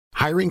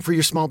Hiring for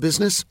your small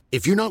business?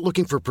 If you're not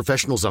looking for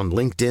professionals on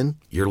LinkedIn,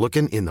 you're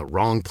looking in the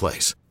wrong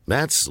place.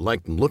 That's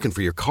like looking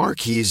for your car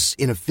keys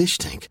in a fish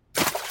tank.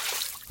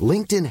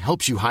 LinkedIn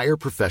helps you hire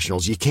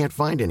professionals you can't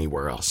find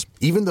anywhere else,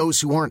 even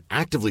those who aren't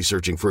actively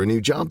searching for a new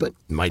job but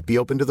might be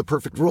open to the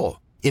perfect role.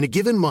 In a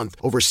given month,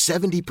 over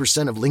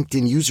 70% of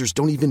LinkedIn users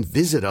don't even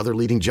visit other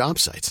leading job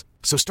sites.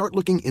 So start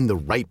looking in the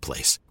right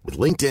place. With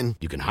LinkedIn,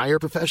 you can hire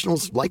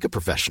professionals like a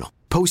professional.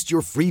 Post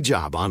your free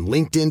job on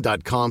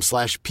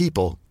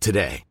linkedin.com/people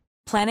today.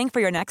 Planning for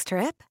your next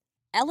trip?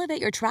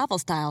 Elevate your travel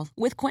style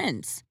with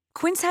Quince.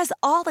 Quince has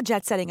all the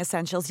jet-setting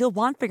essentials you'll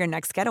want for your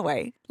next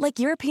getaway, like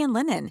European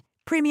linen,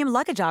 premium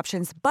luggage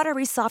options,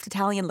 buttery soft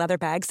Italian leather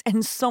bags,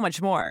 and so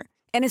much more.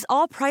 And is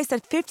all priced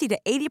at 50 to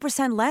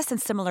 80% less than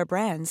similar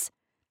brands.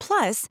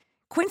 Plus,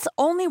 Quince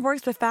only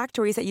works with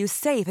factories that use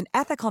safe and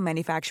ethical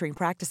manufacturing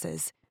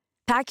practices.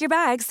 Pack your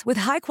bags with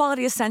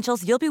high-quality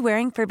essentials you'll be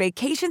wearing for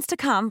vacations to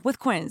come with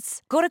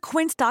Quince. Go to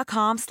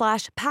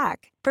quince.com/pack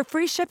for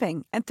free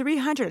shipping and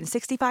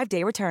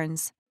 365-day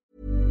returns.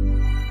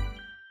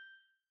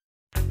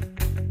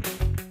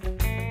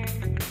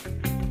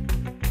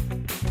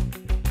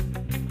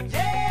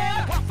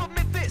 Yeah, waffle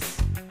me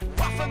this,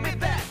 waffle me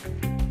that.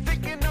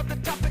 Thinking of the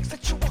topics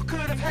that you all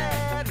could have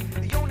had.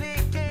 The only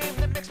game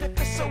that makes me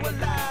feel so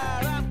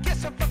alive. I'm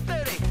guessing for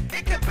 30,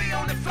 it could be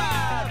on the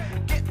fly.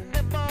 Getting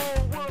them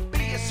all will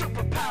be a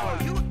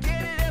superpower. You will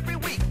get it every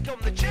week on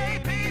the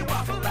JB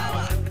Waffle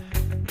Hour.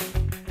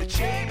 The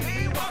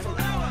JB Waffle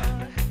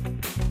Hour.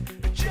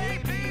 The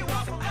JB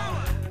Waffle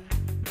Hour.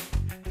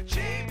 The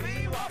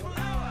JB Waffle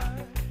Hour.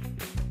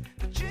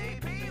 The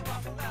JB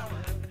Waffle Hour.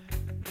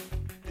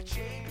 The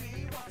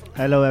JB Waffle Hour.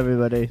 Hello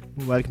everybody,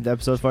 welcome to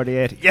episode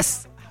 48.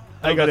 Yes!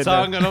 I got that it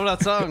song. there. I know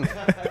that song.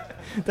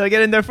 Did I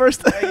get in there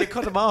first? You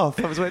cut him off.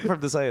 I was waiting for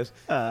him to say it.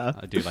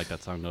 I do like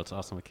that song though. It's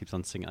awesome. It keeps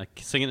on singing. I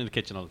sing it in the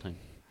kitchen all the time.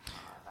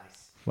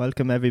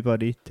 Welcome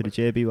everybody to the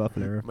JB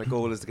Waffle Hour. My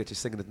goal is to get you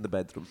singing it in the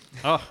bedroom.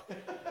 Oh,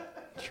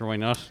 sure, why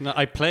not? No,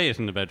 I play it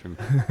in the bedroom.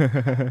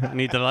 I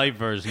need the live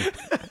version.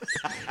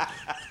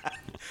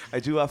 I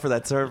do offer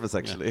that service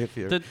actually. Yeah. If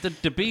you're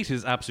The beat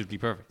is absolutely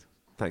perfect.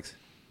 thanks.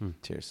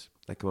 Cheers.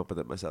 I come up with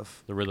it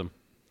myself. The rhythm.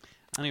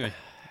 Anyway,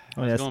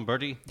 Oh, how's yes. it going,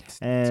 Birdie?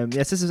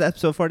 Yes, this is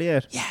episode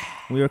 48. Yeah.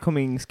 We are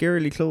coming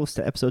scarily close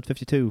to episode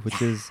 52,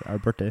 which is our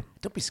birthday.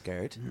 Don't be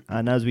scared.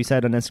 And as we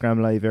said on Instagram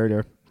Live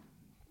earlier,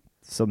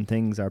 some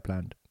things are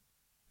planned.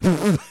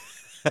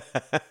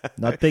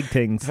 Not big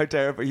things, How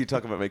dare are you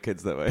talking about my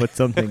kids that way? but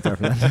some things are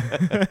planned.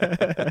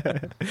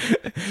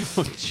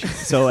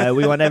 So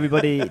we want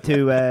everybody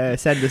to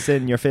send us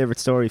in your favourite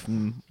story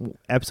from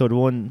episode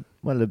 1.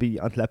 Well, it'll be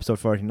until episode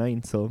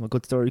 49, so a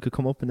good story could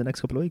come up in the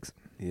next couple of weeks.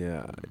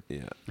 yeah.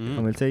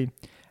 And we'll see.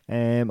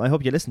 I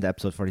hope you listened to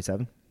episode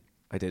 47.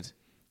 I did.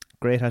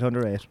 Great at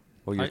under 8.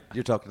 Oh,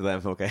 you're talking to them,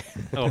 okay?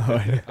 Oh,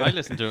 I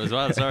listened to it as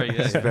well. Sorry.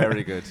 It's Yeah.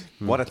 very good.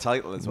 What a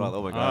title as well.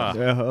 Oh my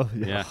god.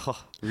 Yeah,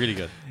 really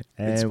good.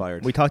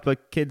 Inspired. We talked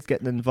about kids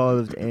getting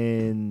involved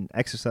in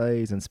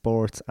exercise and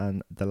sports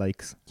and the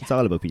likes. It's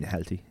all about being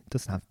healthy. It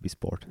doesn't have to be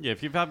sport. Yeah,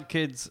 if you've had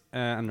kids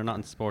and they're not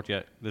in sport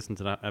yet, listen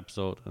to that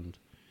episode and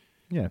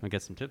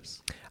get some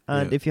tips.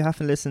 And Yeah. if you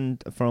haven't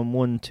listened from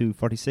 1 to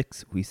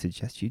 46, we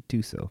suggest you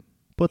do so.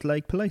 But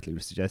politely we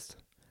suggest.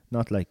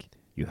 Not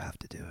you have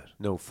to do it.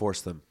 No,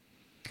 force them.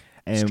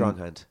 Strong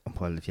hand.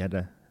 Well, if you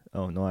had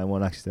oh no, I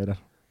won't actually say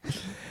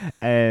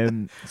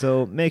that.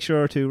 So make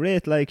sure to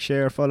rate,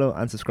 share, follow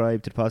and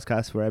subscribe to the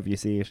podcast wherever you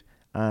see it.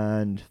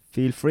 And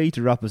feel free to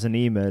drop us an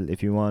email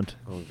if you want.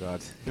 Oh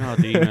god. Oh,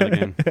 the email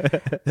again.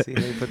 See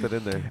how you put that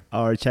in there.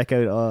 Or check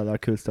out all our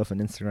cool stuff on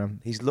Instagram.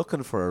 He's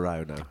looking for a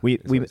row now.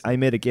 I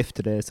made a GIF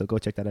today, so go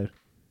check that out.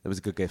 It was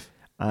a good gif.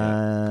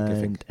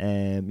 And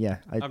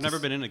I've never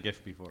been in a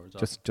GIF before.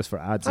 just for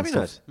ads Have and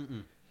you stuff. not?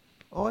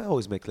 Oh, I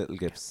always make little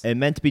gifs. It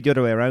meant to be the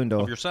other way around though.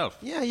 Of yourself.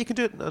 Yeah, you can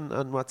do it on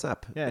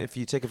WhatsApp. Yeah. If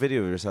you take a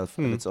video of yourself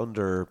and it's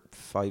under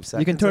 5 seconds.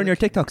 You can turn I your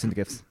think. TikToks into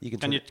GIFs. You can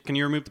Can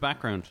you remove the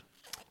background?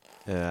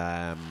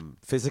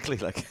 physically,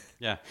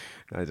 Yeah.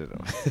 I don't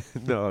know.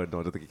 no, I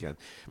don't think you can.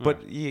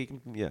 But yeah.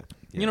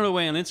 You know the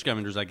way on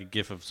Instagram there's a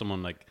GIF of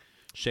someone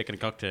shaking a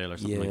cocktail or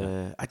something like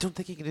that. I don't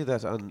think you can do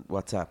that on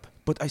WhatsApp.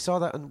 But I saw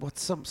that on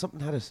something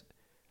had it.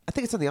 I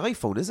think it's on the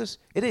iPhone, is it?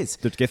 It is.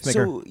 The GIF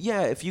maker. So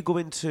yeah, if you go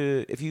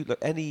into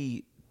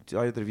do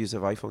either of you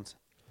have iPhones?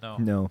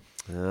 No.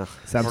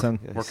 Samsung.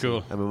 We're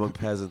cool. I'm among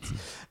peasants.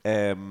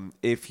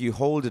 If you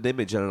hold an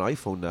image on an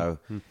iPhone now,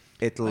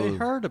 it'll. I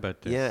heard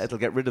about this. Yeah, it'll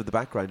get rid of the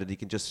background, and you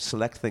can just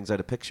select things out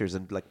of pictures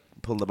and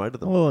pull them out of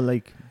them. Oh,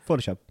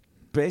 Photoshop.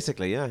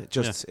 Basically, yeah,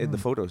 just in the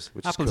photos.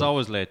 Which Apple's is cool.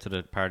 always late to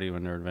the party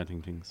when they're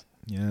inventing things.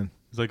 Yeah.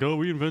 It's like, oh,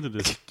 we invented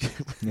this.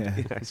 Yeah.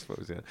 Yeah, I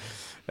suppose,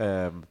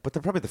 yeah. But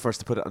they're probably the first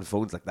to put it on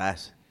phones like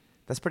that.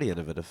 That's pretty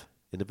innovative.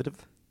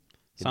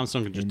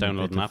 Samsung can just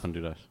download an app and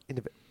do that.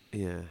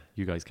 Yeah,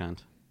 You guys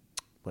can't.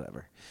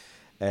 whatever.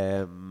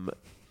 I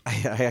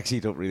actually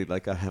don't really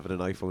like having an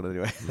iPhone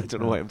anyway. I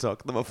don't know why I'm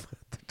talking them up.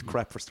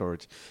 Crap for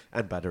storage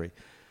and battery.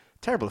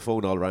 Terrible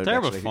phone all round.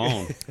 Terrible actually.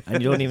 phone.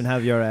 And you don't even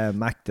have your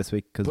Mac this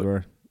week because But-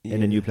 we're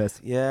in a new place.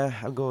 Yeah,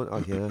 I'm going.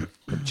 Oh yeah,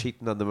 I'm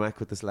cheating on the Mac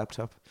with this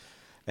laptop.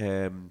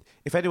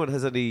 If anyone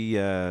has any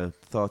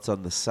thoughts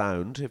on the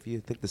sound, if you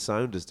think the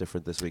sound is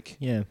different this week,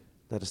 Yeah.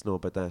 let us know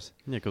about that.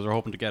 Yeah, because we're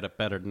hoping to get it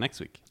better next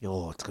week.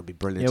 Oh, it's going to be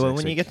brilliant. Yeah, well,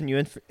 next when you week. get the new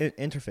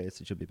interface,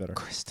 it should be better.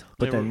 Crystal.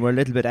 But Yeah, then we're a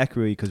little bit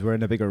echoey because we're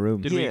in a bigger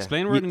room. Did we Yeah.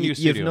 explain we're in a new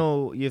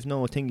studio? You've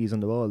no thingies on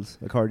the walls,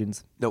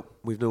 accordions. No,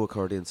 we've no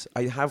accordions.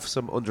 I have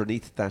some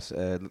underneath that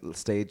little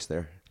stage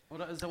there.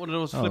 Is that one of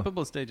those Oh.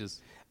 flippable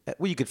stages?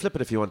 Well, you could flip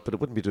it if you want, but it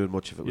wouldn't be doing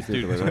much if it was You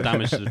the do other way some around.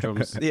 damage to the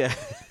drums. Yeah.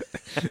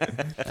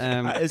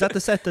 Is that the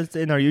set that's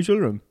in our usual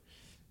room?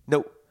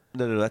 No,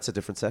 that's a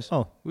different set.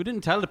 Oh, We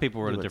didn't tell the people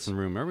we're in a New different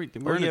room. Are we? Oh,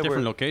 We're in yeah, a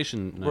different we're-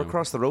 location now. We're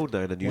across the road now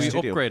in a new We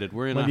studio. upgraded.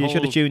 We're in well, a you whole...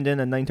 should have tuned in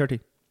at 9:30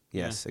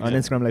 Yes, on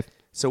exactly. Instagram Live.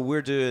 So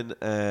we're doing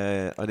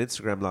on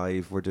Instagram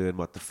Live. We're doing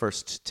the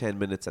first 10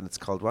 minutes, and it's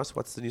called what?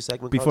 What's the new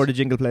segment Before called? the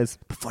jingle plays.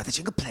 Before the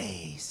jingle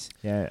plays.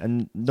 Yeah,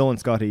 and knowing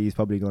Scotty, he's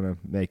probably going to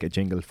make a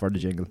jingle for the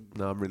jingle.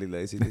 No, I'm really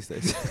lazy these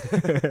days.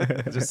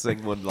 Just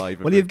sing one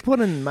live. Well, you've put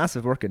in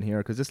massive work in here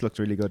because this looks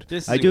really good.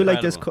 This I is do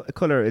like this incredible.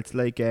 colour. It's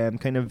like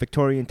kind of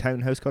Victorian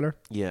townhouse colour.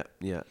 Yeah.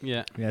 Yeah,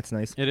 Yeah, it's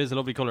nice. it is a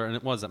lovely colour. And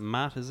it was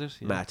matte, is it?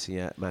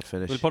 Yeah. Matte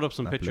finish. We'll put up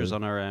some Matte pictures blue.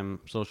 on our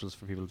socials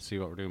for people to see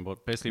what we're doing.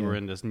 But basically, Yeah. we're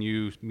in this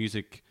new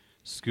music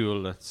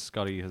school that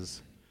Scotty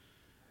has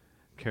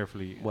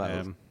carefully...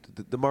 Well,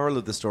 the moral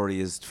of the story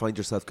is find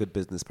yourself good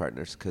business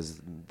partners because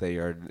they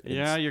are.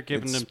 Yeah, you're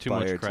giving them too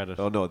much inspired. credit.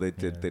 Oh no, they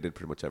did. They did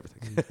pretty much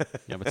everything.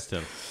 yeah, but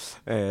still.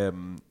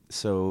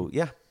 So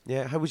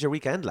yeah. How was your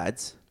weekend,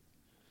 lads?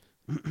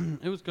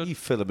 It was good. You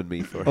filming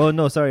me for? Oh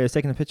no, sorry, I was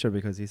taking a picture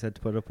because he said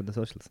to put it up on the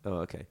socials.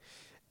 Oh, okay.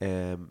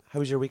 How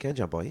was your weekend,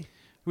 John boy?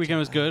 Weekend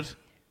was good.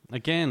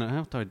 Again,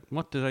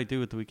 what did I do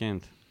with the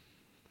weekend?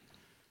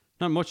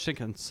 Not much.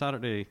 Think on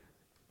Saturday.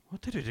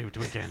 What did I do with the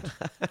weekend?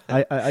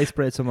 I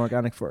sprayed some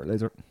organic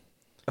fertilizer.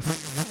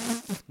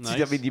 Nice. Does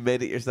that mean you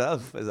made it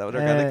yourself? Is that what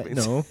organic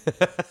means? No,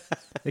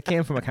 it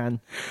came from a can.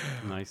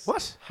 Nice.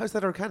 What? How's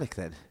that organic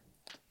then?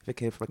 If it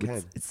came from a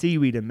can. It's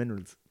seaweed and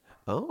minerals.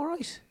 Oh, all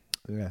right.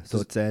 Yeah, so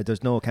it's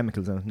there's no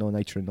chemicals in it, no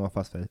nitrogen, no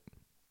phosphate.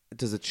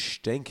 Does it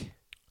stink?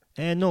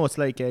 No, it's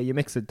like you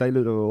mix it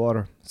diluted with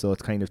water, so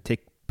it's kind of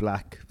thick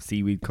black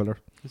seaweed colour,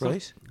 Is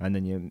Right. and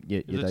then you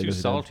Is dilute it too it down.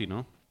 salty?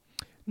 No.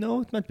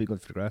 No, it's meant to be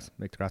good for the grass,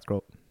 make the grass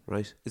grow.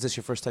 Right. Is this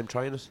your first time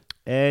trying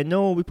it?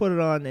 No, we put it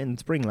on in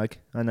spring,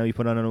 and now you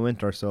put it on in the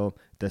winter, so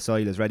the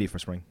soil is ready for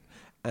spring,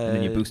 and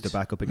then you boost it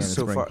back up again in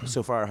so spring.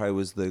 So far, how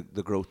was the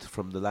growth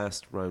from the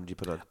last round you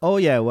put on? Oh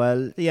yeah,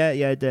 well, yeah,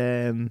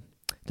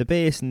 the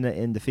base in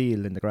the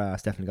field in the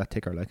grass definitely got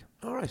thicker, like.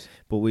 All right.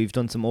 But we've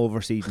done some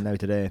overseeding now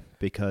today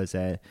because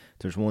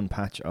there's one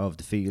patch of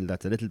the field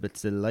that's a little bit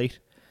still light,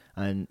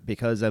 and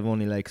because I've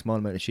only like small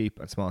amount of sheep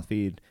and small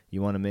feed,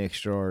 you want to make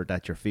sure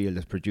that your field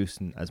is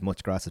producing as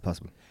much grass as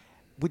possible.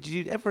 Would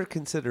you ever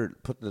consider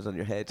putting it on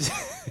your head?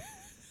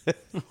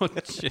 Oh,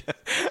 shit.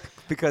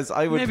 Because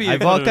I would. Maybe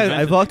I've you walked could've out.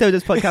 I've walked out of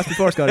this podcast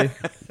before, Scotty.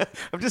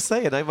 I'm just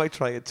saying, I might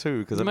try it too.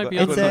 Because You I'm might go- be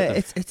I'm able going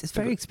to- to- It's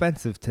very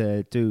expensive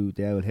to do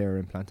the owl hair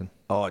implanting.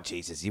 Oh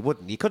Jesus, you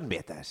wouldn't. You couldn't be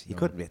at that. You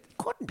couldn't be.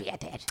 Couldn't be at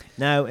that.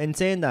 Now, in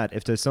saying that,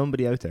 if there's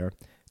somebody out there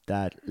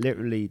that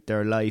literally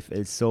their life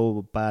is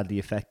so badly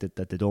affected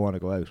that they don't want to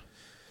go out,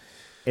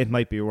 it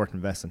might be worth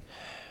investing.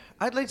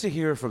 I'd like to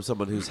hear from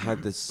someone who's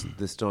had this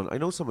done. I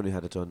know someone who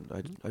had it done. I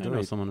I don't know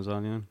know. someone as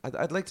well. Yeah.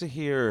 I'd like to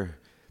hear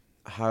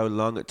how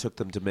long it took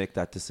them to make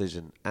that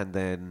decision, and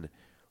then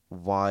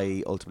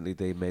why ultimately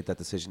they made that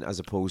decision, as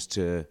opposed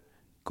to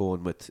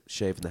going with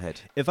shaving the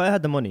head. If I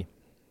had the money,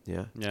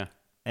 Yeah. Yeah.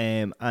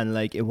 and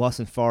like it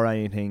wasn't for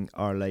anything,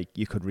 or like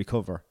you could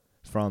recover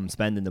from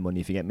spending the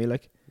money, if you get me,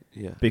 like.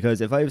 Yeah. Because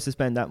if I was to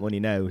spend that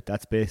money now,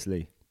 that's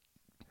basically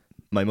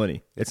my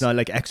money. It's not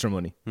like extra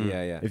money,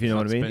 Yeah. if you know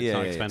what I mean. It's Yeah, not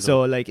yeah, yeah. expendable.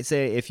 So, like,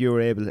 say if you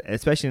were able,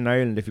 especially in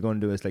Ireland, if you're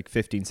going to do it's like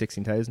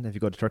 15,000-16,000. If you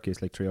go to Turkey,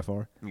 it's like 3 or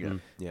 4. Yeah.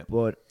 Yeah.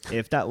 But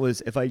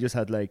if I just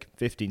had like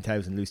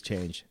 15,000 loose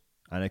change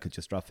and I could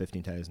just drop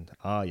 15,000,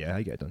 I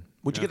get it done.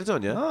 Would you get it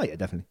done? Yeah. Oh yeah,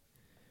 definitely.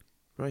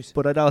 Right.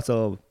 But I'd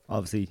also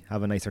obviously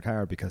have a nicer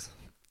car because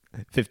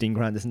 15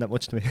 grand isn't that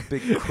much to me.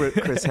 Big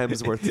Chris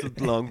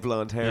Hemsworth, long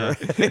blonde hair.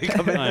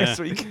 Come in Oh, next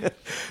yeah. week.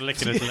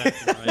 Flicking it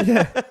left and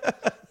right.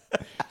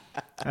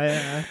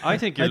 I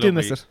think you're I lovely. do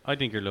miss it. I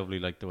think you're lovely,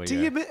 like the way Do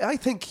you are. you? I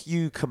think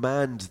you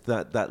command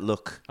that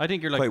look. I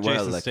think you're like quite well,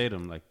 Jason like-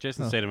 Statham. Like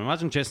Jason Statham.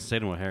 Imagine Jason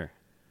Statham with hair.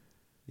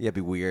 Yeah, it'd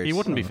be weird. He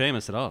wouldn't be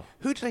famous at all.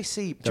 Who did I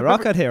see? Do The you Rock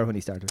remember had hair when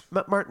he started.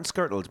 Martin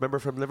Skirtle, remember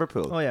from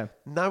Liverpool? Oh yeah,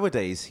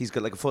 Nowadays, he's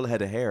got like a full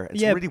head of hair. It's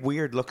Yeah, a really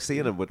weird look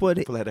seeing him with but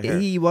a full head of hair.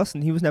 he was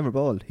never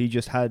bald. He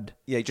just had.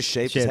 Yeah, he just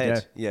shaved his Shaved,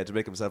 head. Yeah, to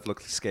make himself look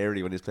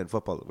scary when he's playing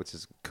football, which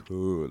is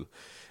cool.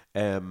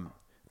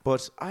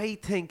 But I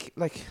think,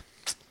 like,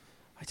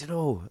 I don't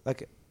know,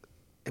 like,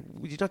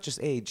 would you not just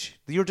age?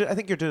 I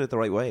think you're doing it the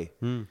right way.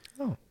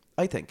 Oh.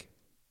 I think.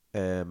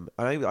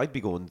 I'd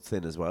be going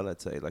thin as well,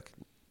 I'd say. Like,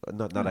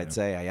 not I'd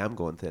say, I am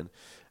going thin.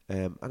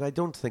 And I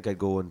don't think I'd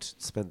go and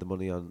spend the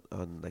money on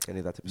like any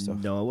of that type of stuff.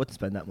 No, I wouldn't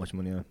spend that much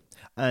money on it.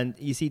 And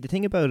you see, the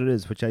thing about it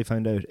is, which I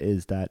found out,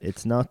 is that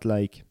it's not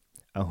like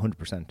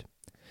 100%.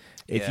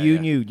 If Yeah, you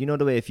yeah. knew, you know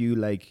the way if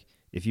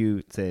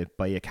you say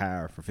buy a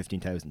car for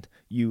 15,000,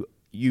 you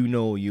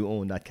know you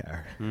own that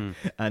car,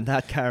 and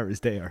that car is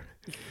there.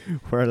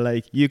 Where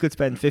like you could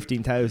spend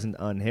 15,000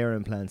 on hair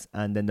implants,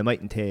 and then they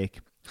mightn't take,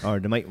 or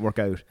they mightn't work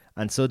out,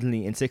 and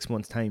suddenly in 6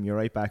 months' time you're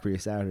right back where you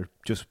started,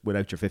 just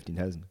without your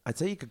 15,000. I'd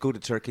say you could go to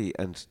Turkey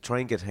and try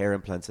and get hair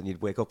implants, and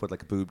you'd wake up with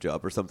like a boob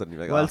job or something. And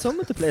you're like, Well, "Oh, some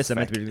of the places are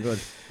meant to be really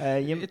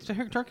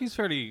good. Turkey's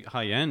fairly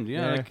high end.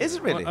 Yeah, Yeah. like, is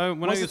it really? when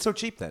Why I is it was, so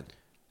cheap then?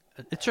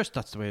 it's just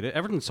that's the way it is.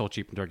 Everything's so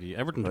cheap in Turkey.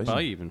 Everything to Right.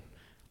 buy, even.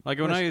 Like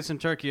when I was in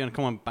Turkey and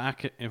coming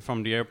back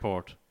from the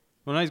airport,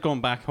 when I was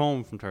going back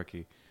home from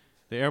Turkey,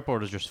 the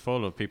airport is just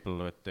full of people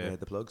with The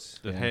plugs.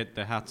 the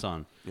hats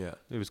on. Yeah.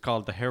 It was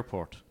called the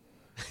Hairport.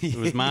 It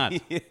was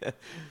mad. Yeah.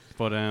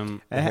 But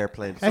The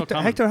hairplane. So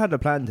common. Hector had a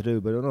plan to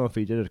do, but I don't know if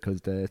he did it because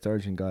the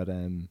surgeon got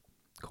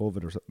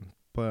COVID or something.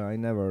 But I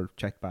never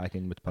checked back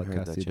in with the I heard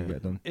podcast that, to yeah. get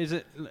it done. is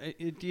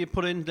it? Do you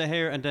put in the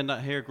hair and then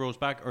that hair grows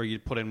back, or you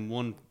put in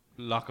one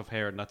lock of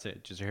hair and that's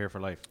it, just your hair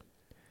for life?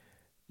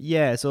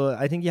 Yeah, so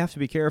I think you have to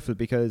be careful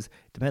because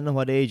depending on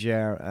what age you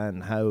are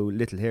and how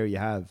little hair you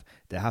have,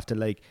 they have to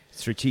like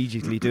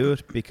strategically do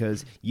it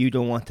because you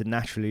don't want to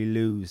naturally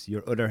lose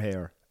your other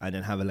hair and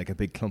then have like a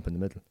big clump in the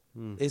middle.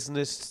 Isn't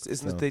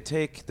it they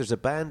take, there's a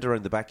band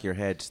around the back of your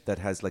head that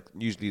has like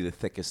usually the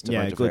thickest Yeah,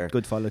 amount of hair,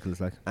 good follicles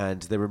like.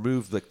 and they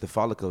remove like the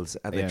follicles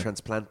and Yeah. they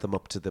transplant them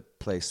up to the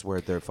place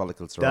where their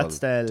follicles are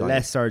That's all the dying.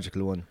 less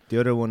surgical one. The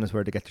other one is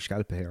where they get their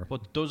scalp hair.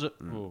 But does it?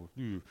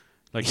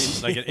 Like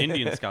an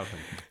Indian scalping?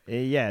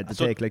 Yeah, they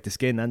So- take like the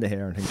skin and the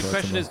hair and things. The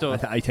question is though,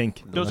 I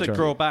think. I'm does not it sure.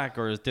 grow back,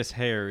 or is this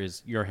hair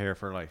is your hair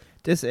for life?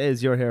 This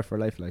is your hair for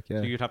life, like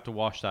yeah. So you'd have to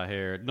wash that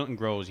hair. Nothing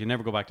grows. You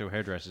never go back to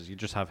hairdressers. You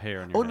just have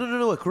hair on your Oh head.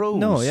 no, it grows.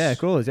 No, yeah, it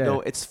grows, yeah. No,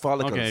 it's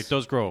follicles. Okay, it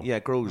does grow. Yeah,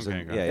 it grows. Okay,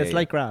 and, okay. yeah, It's yeah,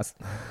 like grass.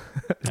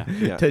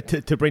 yeah.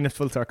 to bring it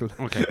full circle.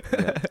 Okay.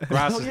 Yeah.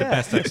 Grass Oh, is yeah. the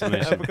best I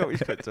explanation. forgot we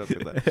tried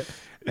talking about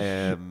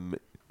that.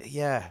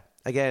 Yeah.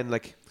 Again,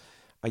 like,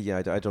 I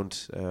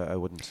don't. I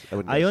wouldn't.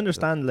 I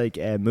understand like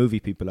movie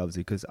people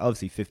obviously because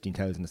obviously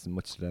 15,000 isn't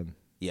much to them.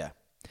 Yeah.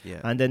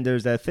 Yeah. And then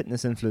there's a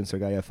fitness influencer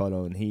guy I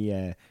follow, and he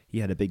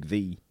had a big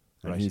V,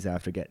 and Right. he's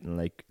after getting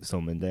like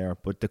some in there,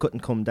 but they couldn't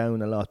come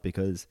down a lot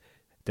because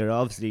they're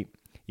obviously,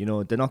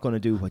 they're not going to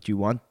do what you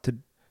want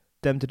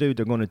them to do.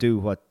 They're going to do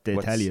what they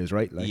What's- tell you is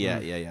right. Like,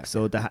 yeah.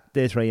 So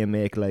they try and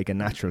make like a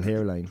natural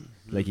hairline.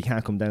 Like you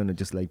can't come down and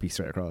just like be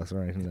straight across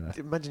or anything like that.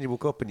 Imagine you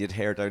woke up and you had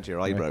hair down to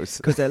your eyebrows.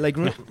 Because like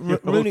Your whole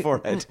Rooney,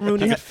 forehead.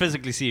 Rooney, You had, could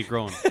physically see it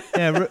growing.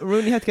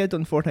 Rooney had to get it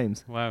done 4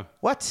 times. Wow.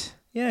 What?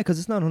 Yeah, because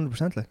it's not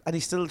 100% like. And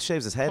he still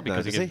shaves his head Probably now,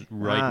 because does he he? gets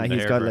right in the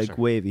He's got hairdresser. like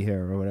wavy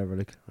hair or whatever.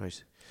 Like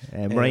Right.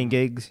 Ryan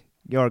Giggs,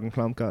 Jurgen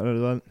Klopp got it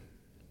as well.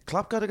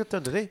 Klopp got it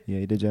done, did he? Yeah,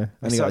 he did. Yeah, I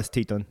and he saw- got his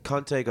teeth done,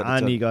 Conte got it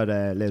and done. he got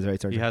laser eye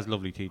surgery. He has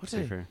lovely teeth, What to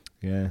be did he? fair.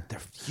 Yeah. They're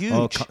huge.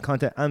 Oh,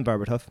 Conte and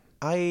Berbatov.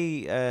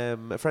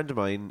 A friend of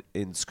mine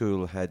in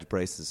school had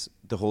braces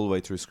the whole way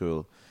through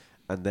school,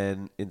 and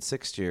then in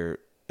 6th year,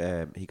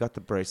 he got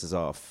the braces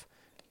off,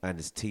 and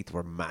his teeth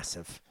were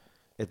massive.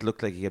 It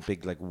looked like he had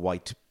big, like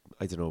white,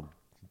 I don't know,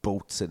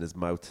 boats in his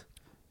mouth.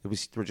 They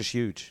were just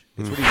huge.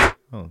 It's really.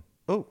 Oh,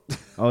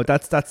 Oh,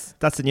 that's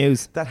the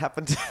news. that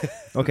happened.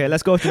 Okay,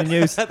 let's go to the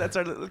news. That's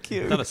our little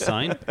cue. Is that a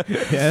sign?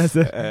 Yeah, that's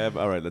it.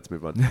 All right, let's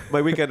move on.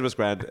 My weekend was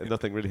grand, and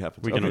nothing really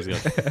happened. Weekend was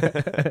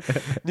good.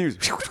 News.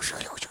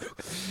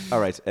 All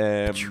right.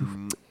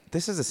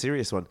 This is a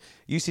serious one.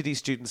 UCD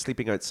students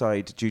sleeping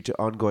outside due to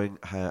ongoing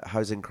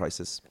housing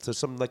crisis. So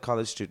some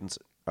college students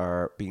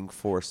are being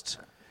forced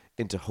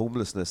into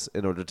homelessness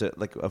in order to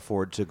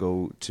afford to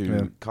go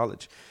to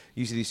college.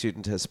 UCD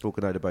student has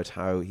spoken out about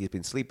how he's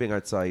been sleeping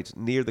outside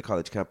near the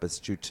college campus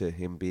due to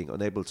him being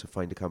unable to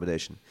find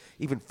accommodation,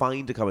 even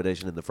find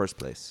accommodation in the first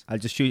place. I'll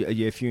just shoot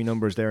you a few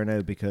numbers there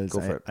now because Go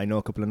for it. I know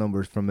a couple of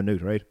numbers from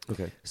Minute, right?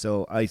 Okay.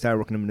 So I started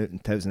working in Minute in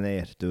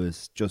 2008. There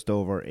was just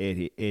over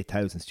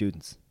 88,000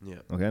 students. Yeah.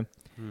 Okay.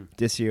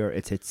 This year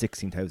it's hit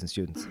 16,000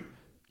 students.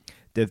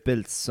 They've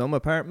built some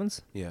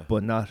apartments, Yeah.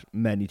 but not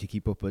many to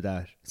keep up with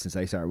that since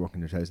I started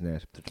working in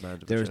 2008. The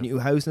demand of There's the job. new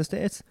housing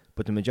estates,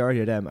 but the majority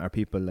of them are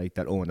people like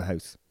that own the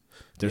house.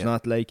 There's Yeah.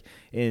 not like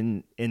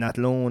in that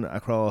loan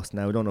across,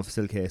 now I don't know if it's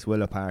still the case,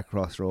 Willow Park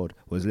Crossroad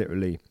was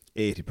literally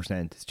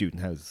 80%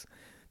 student houses.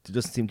 There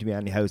doesn't seem to be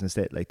any housing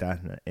estate like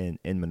that in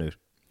Minute.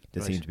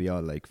 They seem Right. to be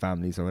all like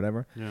families or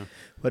whatever. Yeah.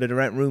 Whether they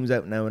rent rooms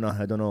out now or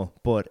not, I don't know.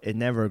 But it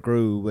never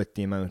grew with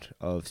the amount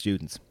of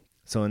students.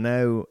 So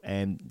now,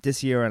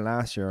 this year and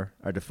last year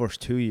are the first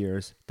 2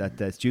 years that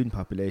the student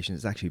population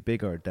is actually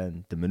bigger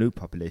than the Minute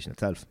population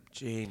itself.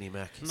 Genie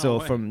Mac. No So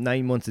way. from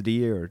 9 months of the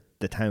year,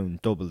 the town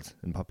doubles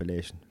in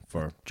population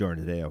for during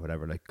the day or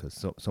whatever, like because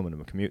some of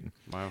them are commuting.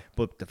 Wow.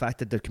 But the fact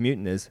that they're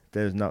commuting is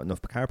there's not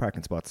enough car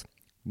parking spots.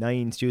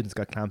 9 students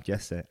got clamped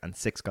yesterday and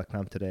 6 got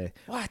clamped today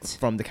What?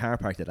 from the car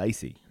park that I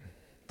see.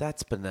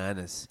 That's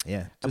bananas.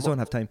 Yeah, just don't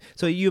have time.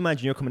 So you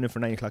imagine you're coming in for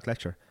 9 o'clock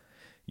lecture.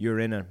 You're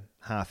in at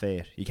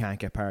 8:30. You can't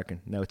get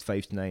parking. Now it's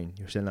 5 to 9.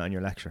 You're still not on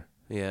your lecture.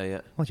 Yeah,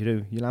 yeah. What do you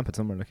do? You lamp it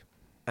somewhere, like.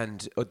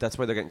 And that's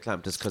why they're getting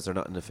clamped, is because they're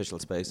not in official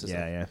spaces.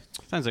 Yeah, yeah.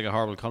 Sounds like a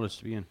horrible college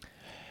to be in.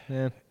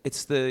 Yeah.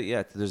 It's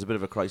there's a bit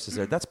of a crisis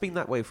there. That's been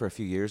that way for a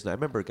few years now. I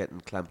remember getting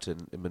clamped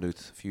in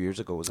Maynooth a few years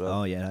ago as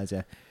well. Oh yeah, that's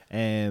yeah.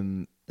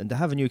 And they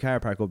have a new car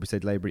park up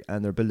beside the library,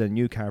 and they're building a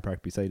new car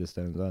park beside us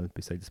down as well,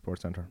 beside the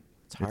sports centre.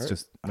 It's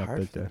just not hard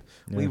built for there.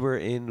 them. We were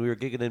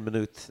gigging in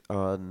Maynooth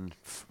on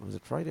was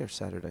it Friday or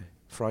Saturday?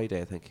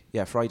 Friday, I think.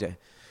 Yeah, Friday.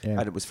 Yeah.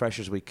 And it was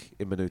Freshers Week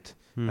in Maynooth,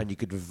 and you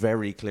could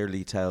very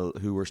clearly tell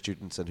who were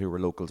students and who were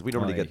locals. We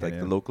normally get like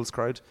the locals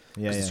crowd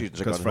Yeah, the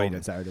students are because gone Friday home.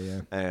 and Saturday.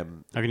 Yeah.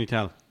 How can you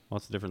tell?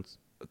 What's the difference?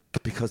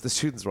 Because the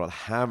students were all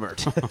hammered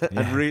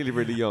and really,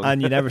 really young.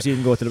 And you never see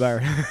them go to the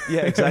bar. Yeah,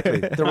 exactly.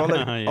 They're all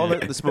out, Yeah. all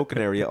out in the smoking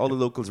area. All the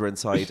locals were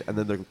inside, and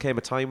then there came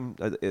a time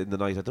in the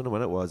night. I don't know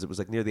when it was. It was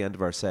like near the end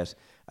of our set,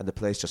 and the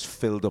place just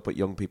filled up with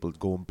young people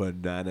going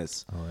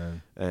bananas. Oh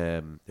yeah.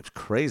 It was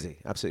crazy,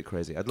 absolutely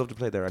crazy. I'd love to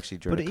play there actually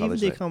during But a even college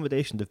the night.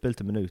 accommodation they've built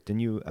in Maynooth, the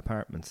new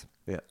apartments,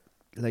 Yeah,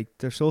 like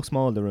they're so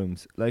small, the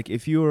rooms. Like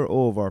if you were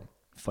over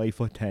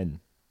 5'10",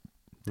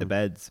 the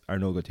beds are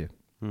no good to you.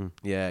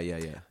 yeah.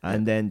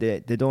 And then they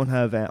don't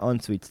have en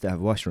suites. They have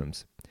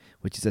washrooms,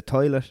 which is a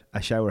toilet,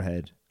 a shower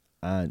head,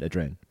 and a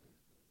drain.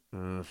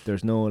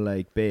 There's no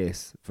like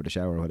base for the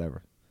shower or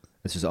whatever.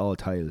 It's just all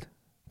tiled,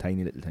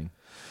 tiny little thing.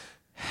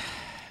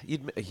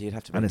 You'd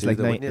have to. And it's do like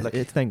though, wouldn't you?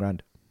 it's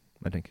 $9,000,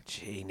 I think.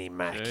 Genie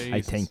Mac. Jeez.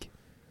 I think.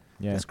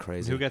 Yeah. That's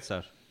crazy. Who gets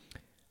that?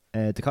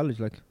 The college,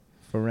 like,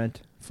 for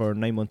rent for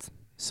 9 months.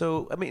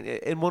 So, I mean,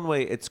 in one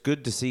way, it's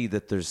good to see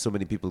that there's so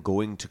many people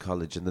going to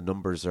college and the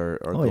numbers are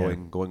Oh, yeah.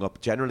 going up.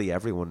 Generally,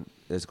 everyone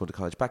is going to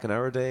college. Back in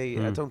our day,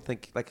 I don't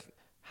think, like,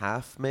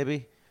 half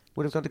maybe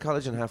would have gone to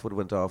college and half would have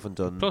went off and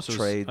done Plus,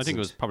 trades. I think it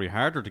was and- probably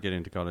harder to get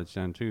into college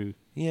then too.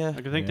 Yeah.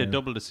 Like, I think they Yeah.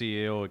 doubled the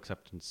CAO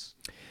acceptance.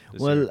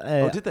 this Well,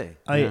 year. Oh, did they?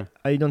 Yeah.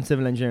 I done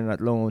civil engineering at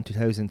Lowe in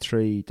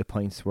 2003. The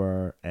points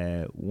were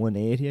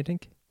 180, I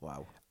think.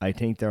 Wow. I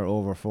think they're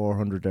over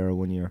 400 there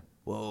 1 year.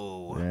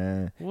 Whoa.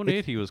 Yeah.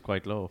 180 was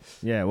quite low.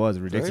 Yeah, it was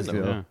ridiculously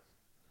low. low. Yeah.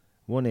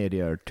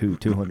 180 or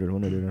 200,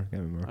 180, I can't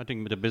remember. I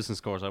think with the business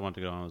course I want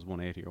to get on was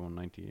 180 or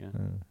 190. Yeah.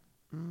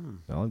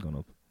 They're all gone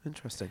up.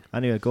 Interesting.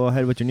 Anyway, go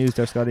ahead with your news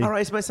there, Scotty. All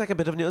right, my second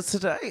bit of news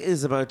today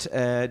is about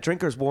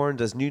drinkers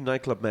warned as new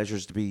nightclub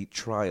measures to be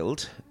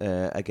trialled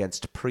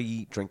against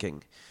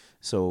pre-drinking.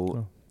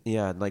 So,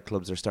 yeah,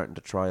 nightclubs are starting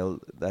to trial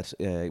that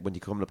when you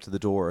come up to the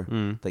door,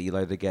 that you'll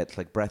either get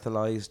like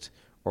breathalyzed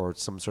or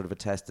some sort of a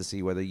test to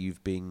see whether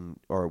you've been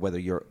or whether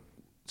you're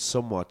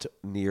somewhat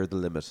near the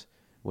limit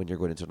when you're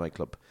going into a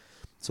nightclub,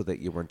 so that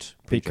you weren't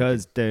pre-drinking.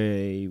 Because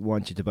they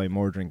want you to buy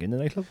more drink in the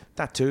nightclub.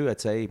 That too, I'd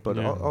say, but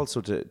Yeah.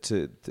 also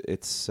to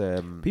it's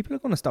People are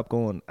going to stop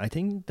going. I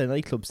think the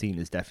nightclub scene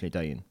is definitely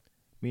dying.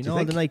 I mean, Do you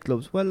all the think?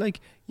 nightclubs. Well,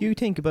 like you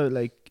think about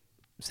like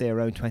say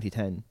around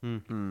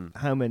 2010,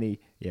 how many?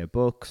 Yeah,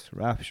 Bucks,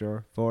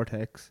 Rapture,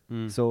 Vortex,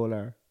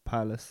 Solar,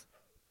 Palace,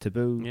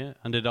 Taboo, Yeah,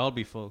 and they'd all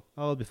be full.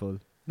 all be full.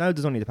 Now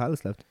there's only the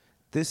Palace left.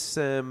 this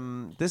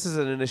is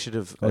an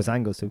initiative Oh,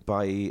 Zangos too.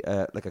 by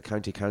like a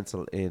county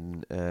council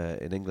in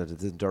England.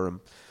 It's in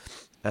Durham,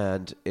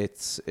 and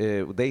it's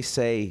they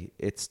say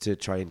it's to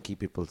try and keep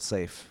people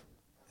safe.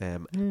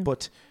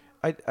 But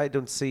I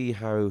don't see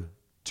how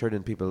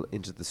turning people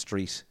into the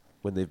street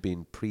when they've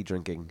been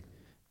pre-drinking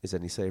is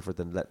any safer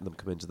than letting them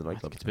come into the I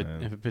nightclub. think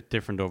it's a bit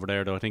different over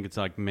there, though. I think it's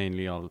like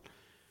mainly all.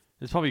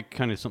 It's probably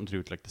kind of something to do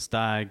with like the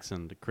stags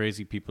and the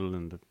crazy people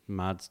and the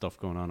mad stuff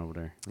going on over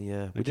there.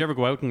 Yeah. Like, you ever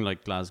go out in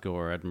like Glasgow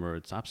or Edinburgh?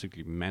 It's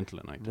absolutely mental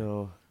at night.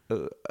 No.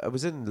 I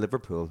was in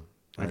Liverpool.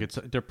 Like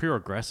and- they're pure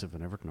aggressive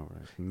and everything over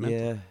there. It's mental.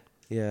 yeah.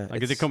 Yeah.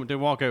 Like they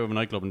walk out of a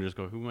nightclub and just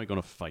go, "Who am I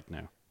going to fight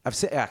now?" I've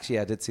actually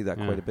I did see that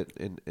Yeah. quite a bit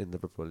in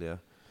Liverpool. Yeah.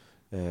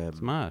 It's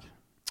mad.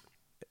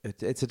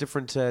 It's a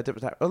different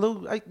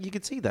although you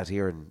could see that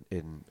here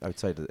in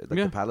outside of, like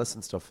Yeah. the Palace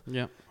and stuff.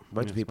 Yeah. The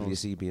amount Yeah, of people you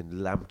suppose. see being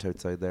lamped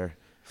outside there.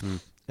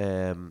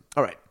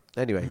 All right.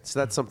 Anyway, so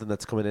that's something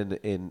that's coming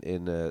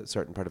in a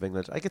certain part of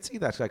England. I could see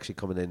that actually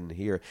coming in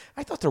here.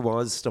 I thought there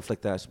was stuff like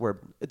that where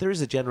there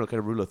is a general kind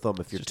of rule of thumb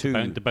if you're Just too.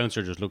 the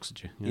bouncer just looks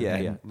at you.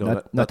 Yeah.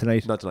 No, Not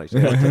tonight. Not tonight.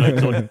 Not tonight,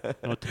 son.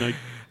 Not tonight.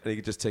 And you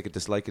could just take a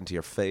dislike into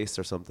your face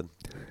or something.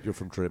 You're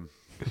from Trim.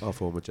 Off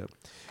home with you.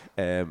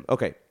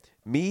 Okay.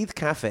 Meath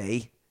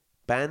Cafe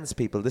bans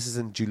people. This is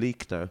in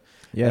Duleek now.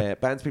 Yeah.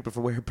 Bans people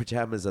from wearing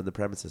pajamas on the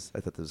premises.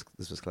 I thought this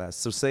was class.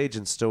 So Sage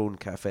and Stone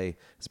Cafe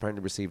has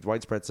apparently received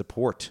widespread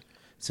support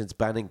since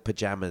banning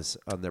pajamas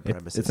on their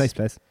premises. It's a nice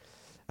place.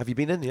 Have you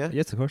been in? Yeah.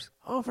 Yes, of course.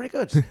 Oh, very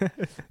good.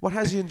 What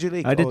has you in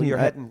Duleek? I didn't- You're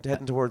I-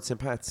 heading towards St.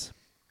 Pat's.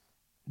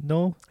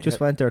 No, just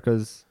Yeah. went there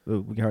because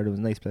we heard it was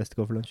a nice place to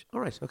go for lunch.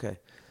 All right. Okay.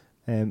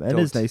 It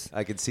is Don't. nice.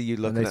 I can see you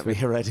looking nice at me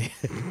already.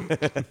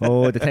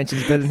 Oh, the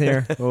tension's building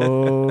here.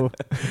 Oh,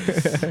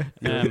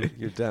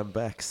 Your damn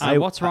backs.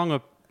 What's wrong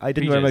with I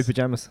didn't wear my PJs?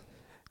 pajamas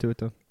to it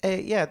though.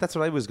 Yeah, that's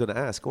what I was going to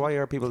ask. Why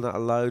are people not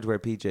allowed to wear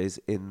PJs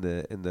in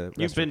the You've been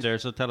restaurant? there,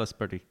 so tell us,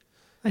 Bertie.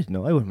 I don't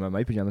know. I wouldn't wear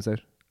my pajamas out.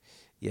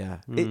 Yeah.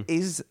 It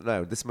is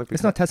now. This might be.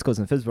 It's not Tesco's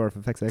in Fitzborough,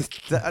 for fuck's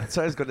sake. That's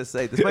what I was going to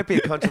say. This might be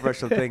a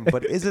controversial thing,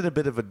 but is it a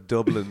bit of a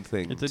Dublin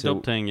thing? It's a to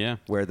dub thing, yeah.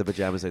 wear the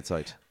pajamas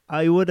outside?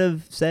 I would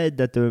have said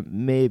that there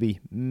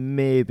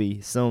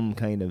maybe some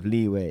kind of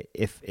leeway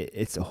if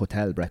it's a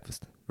hotel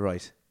breakfast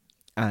Right.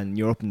 and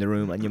you're up in the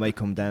room and you might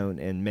come down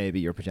in maybe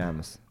your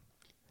pajamas.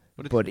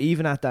 But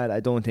even at that, I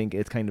don't think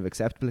it's kind of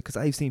acceptable, because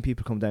I've seen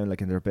people come down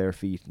like in their bare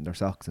feet and their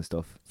socks and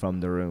stuff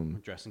from the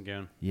room. Dressing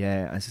gown.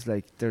 Yeah, and it's just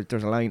like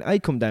there's a line.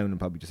 I'd come down in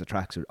probably just a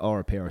tracksuit or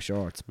a pair of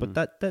shorts, but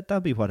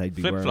that'd be what I'd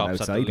be wearing Flip-flops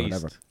at the outside or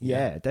least. whatever.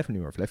 Yeah,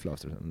 definitely wear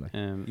flip-flops or something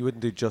like. You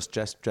wouldn't do just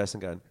dressing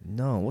gown?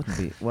 No, it wouldn't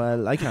be.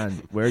 Well, I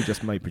can't wear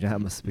just my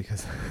pajamas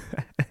because.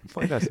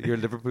 Why not? You're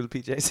Liverpool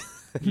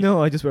PJs?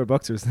 No, I just wear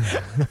boxers.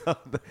 Oh,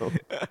 no.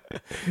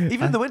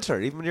 Even in the winter,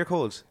 even when you're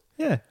cold.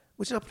 Yeah.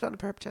 Would you not put on a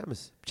pair of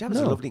pajamas? Pajamas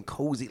No. are lovely and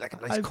cozy, like a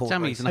nice cold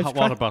Jammies in a night. hot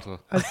water bottle.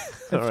 All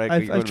right,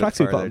 I've you're going a bit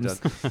tracksuit far there,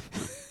 bottoms. John.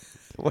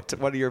 What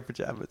are your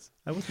pajamas?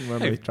 I wasn't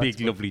wearing my Big,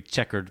 tracksuit. lovely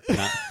checkered Of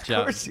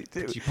course you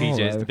do. PJs,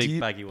 Oh, the wow. big Do you-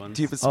 baggy ones.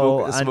 Do you have a,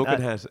 Oh, a smoking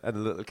and- hat and a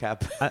little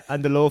cap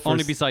And the loafers.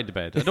 Only beside the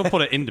bed. I don't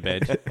put it in the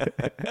bed.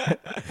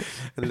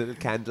 and a little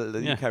candle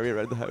that Yeah. you carry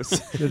around the house?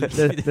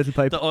 little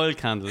pipe. The oil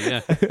candle,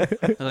 yeah.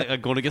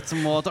 I'm going to get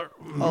some water.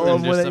 Oh,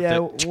 And and just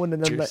have to- one of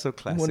them. You're so One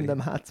classy. of them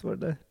hats were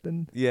the.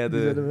 Yeah,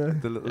 the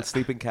the little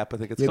sleeping cap, I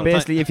think it's Yeah, called.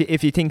 basically,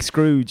 if you think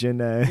Scrooge and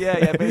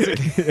Yeah,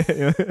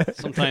 basically.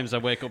 Sometimes I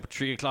wake up at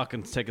 3 o'clock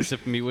and take a sip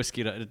of me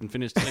whiskey that I didn't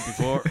finish the night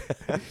before.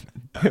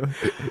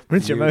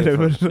 rinse your mouth out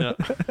with it.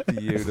 Yeah.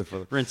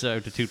 Beautiful. Rinse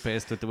out the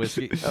toothpaste with the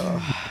whiskey.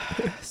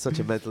 Such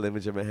a mental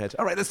image in my head.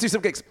 All right, let's do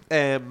some gigs.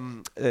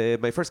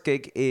 My first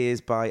gig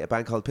is by a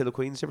band called Pillow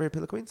Queens. You ever heard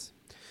Pillow Queens?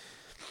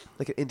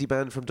 Like an indie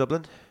band from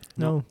Dublin.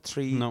 No.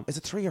 Three. No. Is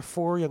it 3 or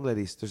 4 young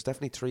ladies? There's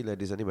definitely 3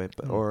 ladies anyway,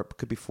 but, or it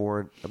could be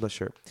 4. I'm not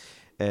sure.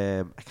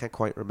 I can't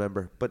quite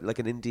remember. But like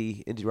an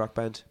indie rock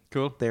band.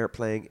 Cool. They're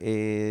playing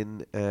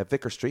in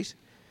Vicar Street.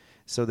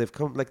 So they've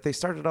come, like they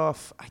started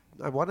off,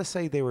 I want to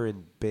say they were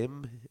in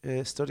BIM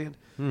studying,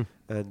 and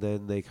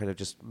then they kind of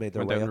just made their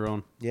Went way down up. their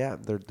own. Yeah,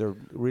 they're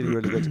really,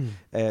 really good.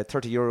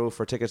 €30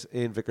 for a ticket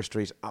in Vicar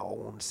Street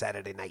on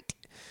Saturday night.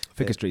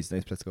 Vicar Street's a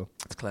nice place to go.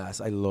 It's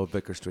class. I love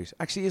Vicar Street.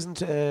 Actually,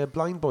 isn't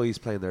Blind Boys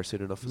playing there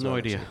soon enough as No well?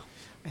 idea. Actually?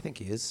 I think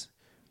he is.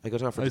 I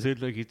got offered. I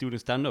said like he's doing a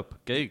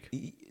stand-up gig.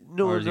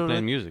 No, or is he no,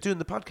 playing no, music? Doing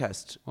the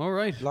podcast All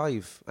right.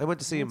 live. I went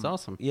to see him. That's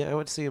awesome. Yeah, I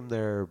went to see him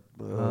there.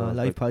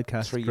 Live about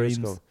podcast, 3 years Greens.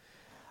 ago.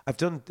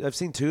 I've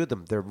seen 2 of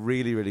them. They're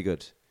really, really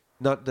good.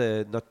 Not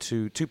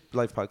two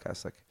live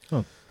podcasts like.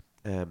 Oh.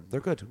 They're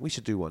good. We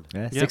should do one.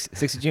 Yeah, Yeah.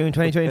 6th of June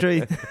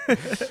 2023.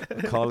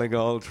 Calling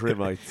all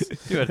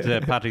Trimites. You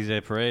had Patty's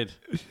Day Parade.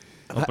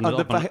 Up On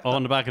the back-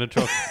 on the back of the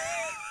truck.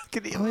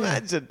 Can you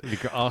imagine?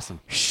 It'd be awesome.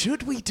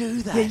 Should we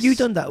do that? Yeah, you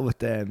done that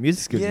with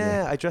music school.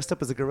 Yeah, I dressed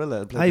up as a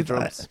gorilla and played the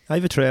drums. I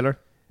have a trailer.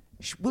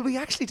 Will we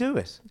actually do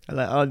it?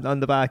 On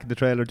the back of the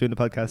trailer doing the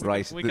podcast.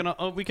 Right.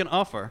 We can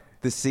offer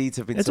The seeds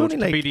have been It's sowed.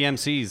 only like-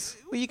 BDMCs.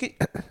 Well, you can.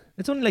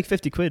 It's only like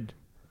 50 quid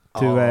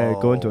to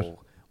go into it.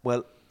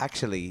 Well,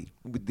 actually,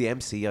 the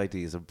MC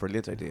idea is a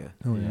brilliant idea.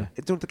 Oh, yeah.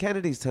 Don't the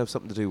Kennedys have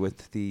something to do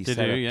with the They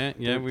setup? do, yeah.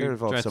 They're We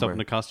involved dressed somewhere. up in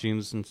the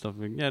costumes and stuff.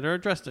 Yeah, they're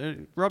dressed.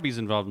 Robbie's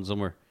involved in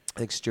somewhere. I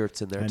think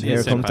Stuart's in there And too. here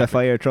St. comes the Patrick.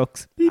 fire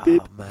trucks. Beep,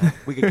 beep. Oh man,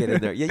 we could get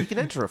in there. Yeah, you can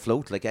enter a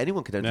float. Like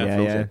anyone can enter Yeah. a Yeah,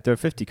 float. yeah. They're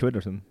 50 quid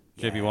or something.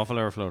 JB Waffle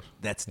Hour float.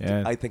 That's.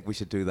 Yeah. I think we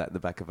should do that in the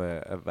back of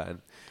a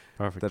van.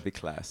 Perfect. That'd be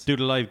class. Do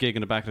the live gig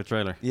in the back of the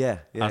trailer. Yeah,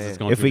 yeah. As yeah. it's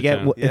going If through we the get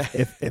channel.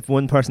 if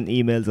one person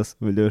emails us,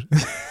 we'll do it.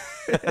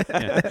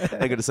 I'm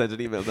going to send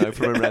an email now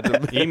from a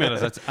random. Email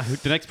us.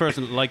 The next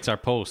person that likes our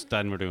post,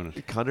 then we're doing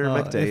it. Connor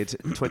Oh,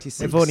 McDade,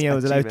 26. If only I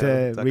was allowed to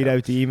 @gmail.com. read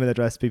out the email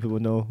address, people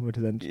would know where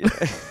to send. Yeah.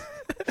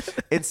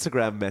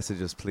 Instagram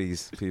messages,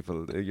 please,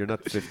 people. You're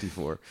not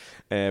 54.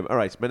 All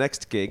right, my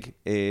next gig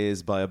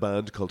is by a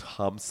band called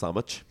Ham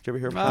Sandwich. Did you ever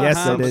hear of Ah, Ham Yes,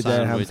 I ham did.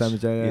 Ham sandwich.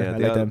 sandwich. I the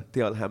like old, them.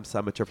 the old Ham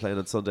Sandwich are playing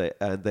on Sunday,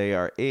 and they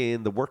are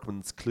in the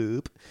Workman's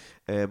Club.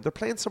 They're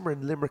playing somewhere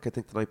in Limerick, I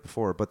think, the night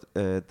before, but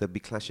they'll be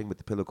clashing with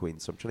the Pillow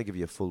Queens, so I'm trying to give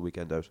you a full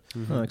weekend out.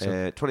 Oh,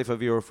 excellent.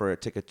 €25 for a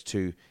ticket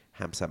to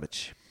Ham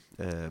Sandwich.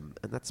 And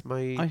that's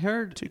my I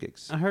heard 2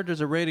 gigs. I heard there's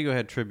a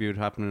Radiohead tribute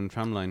happening in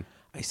Tramline.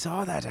 I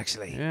saw that,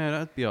 actually. Yeah,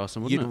 that'd be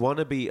awesome, wouldn't You'd it? want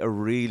to be a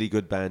really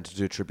good band to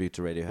do a tribute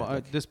to Radiohead. Well,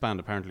 like. this band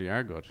apparently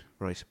are good.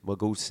 Right, we'll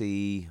go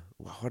see.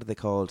 What are they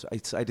called?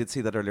 I did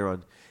see that earlier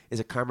on. Is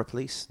it Karma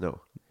Police?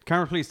 No,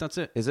 Camera Police, that's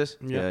it. is it?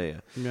 Yeah.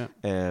 yeah.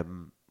 Yeah,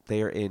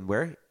 They are in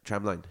where?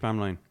 Tramline.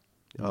 Tramline.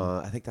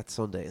 I think that's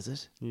Sunday. Is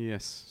it?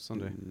 Yes,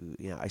 Sunday.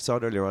 Yeah, I saw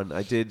it earlier on.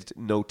 I did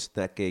note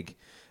that gig,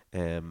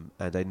 and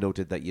I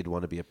noted that you'd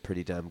want to be a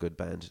pretty damn good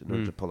band in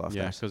order to pull off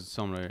Yeah, that.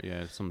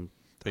 because some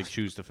big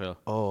shoes to fill.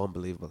 Oh,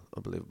 unbelievable.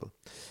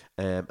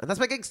 And that's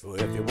my gigs. Well,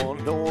 if you want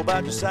to know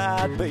about your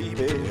side, baby,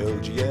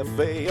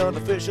 LGFA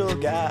unofficial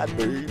guide,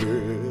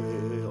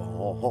 baby.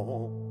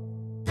 Oh.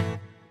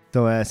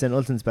 So St.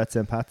 Ultan's bet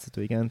St. Pat's at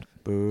the weekend.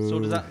 So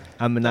does that?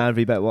 And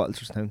Manalvi bet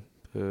Walterstown.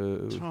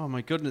 Oh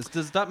my goodness!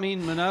 Does that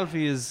mean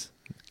Manalfi is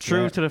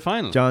through Yeah. to the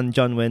final.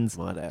 John wins.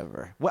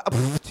 Whatever. Well,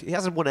 he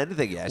hasn't won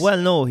anything yet. Well,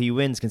 no, he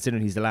wins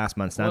considering he's the last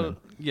man standing.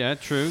 Well, yeah,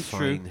 true.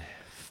 Fine.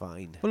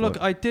 Well, look,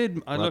 But-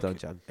 Well done,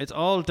 John. It's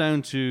all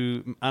down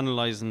to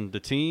analysing the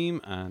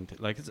team and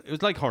like it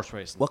was like horse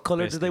racing. What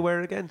colour did they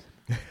wear again?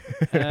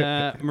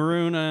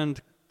 Maroon and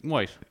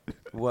white.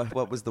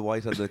 What was the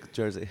white on the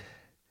jersey?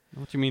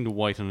 What do you mean the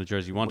white on the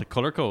jersey? You want a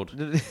colour code?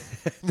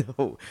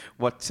 No.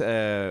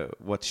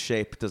 What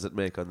shape does it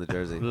make on the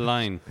jersey?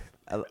 Line.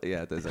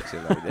 Yeah, there's actually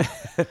a line.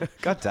 Yeah.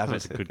 God damn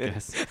That's it. a good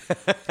guess.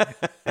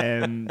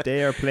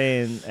 They are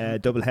playing a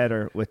double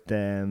header with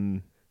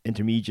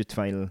intermediate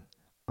final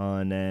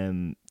on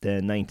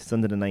the 9th,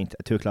 Sunday the 9th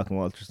at 2 o'clock in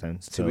Walterstown.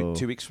 It's So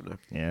 2 weeks from now.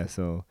 yeah,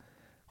 so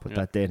put Yeah.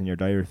 that date in your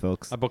diary,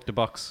 folks. I booked a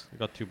box. I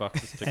got 2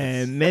 boxes.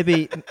 Tickets.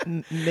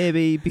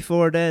 Maybe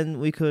before then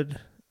we could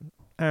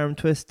arm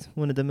twist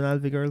one of the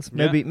Malvi girls.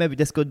 Yeah. Maybe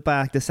this good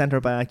back, the centre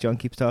back John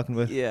keeps talking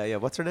about. Yeah.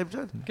 What's her name,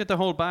 John? Get the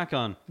whole back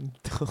on.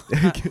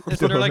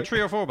 They're like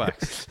 3 or 4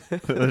 backs.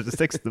 There's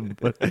 6 of them,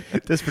 but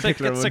this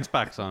particular Get one. 6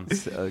 backs on.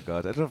 Oh,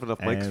 God. I don't have enough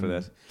mics for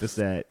that. This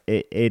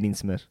Aideen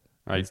Smith.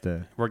 Right. is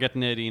the We're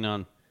getting 18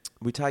 on.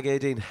 We tag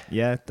Aideen.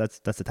 yeah, that's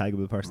a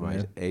taggable person.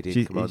 Right, Yeah. Aideen,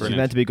 She's come on.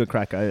 meant to be a good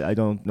crack. I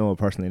don't know her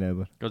personally now,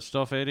 but Good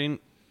stuff, 18.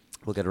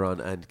 We'll get her on.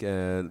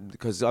 And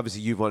because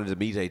obviously you've wanted to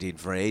meet Aideen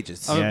for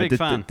ages. I'm a big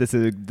fan. This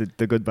is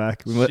the good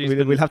back. She's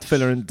We'll have to fill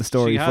her in the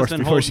story She has first been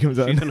before she comes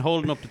She's on. been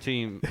holding up the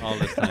team all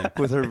this time.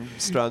 With her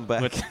strong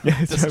back. With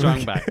Yeah, the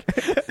strong back.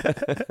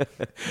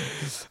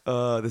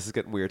 Oh, this is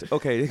getting weird.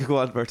 Okay, go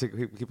on, Bertie.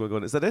 Keep on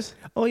going. Is that it?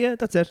 Oh yeah,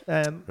 that's it.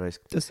 Right.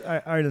 Just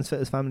Ireland's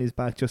Fittest Family is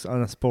back, just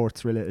on a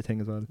sports related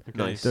thing as well. Okay.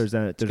 Nice. There's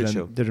a good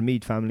show. there's a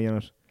Mead family on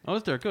it. Oh,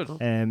 is there? Good.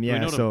 Yeah,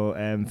 know so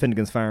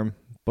Finnegan's Farm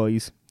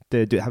boys,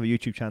 they do have a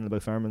YouTube channel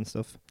about farming and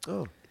stuff.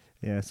 Oh.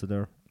 Yeah, so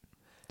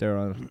they're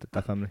on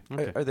that family.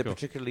 Okay, Are they cool.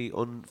 particularly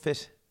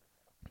unfit?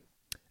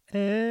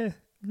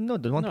 No,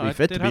 they want No, to be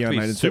fit they'd to have be to on be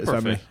Ireland's super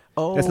Fittest Family. fit.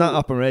 Oh. It's not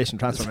Operation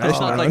Transformation. It's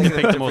not or like anything.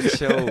 they picked the most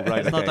show, right?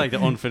 It's not okay. like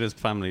the unfittest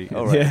family.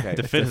 Oh, right, It's okay.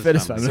 the It's fittest,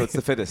 fittest family. family. So it's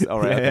the fittest. All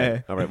right. Yeah, Okay.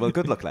 yeah. All right. Well,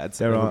 good luck, lads.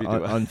 They're I hope you do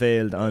well.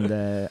 unveiled on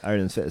the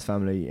Ireland's Fittest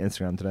Family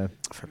Instagram today.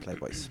 Fair play,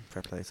 boys.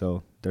 Fair play.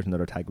 So there's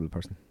another taggable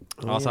person.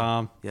 Oh,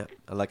 Awesome. Yeah,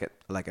 I like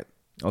it.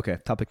 Okay,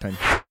 topic time.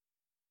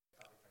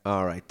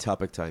 All right,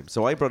 topic time.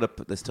 So I brought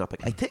up this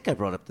topic. I think I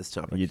brought up this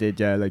topic. You did,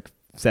 yeah, like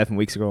 7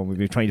 weeks ago, and we've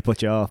been trying to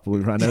put you off, but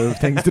we ran out of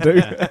things to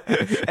do.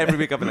 Every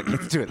week I've been like,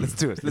 let's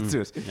do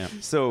it. Yeah.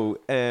 So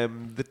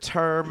the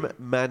term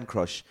man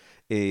crush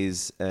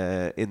is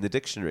in the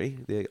dictionary,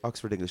 the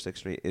Oxford English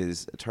Dictionary,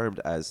 is termed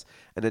as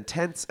an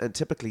intense and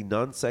typically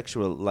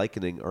non-sexual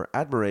likening or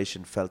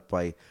admiration felt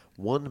by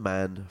one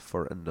man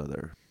for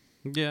another.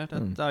 Yeah,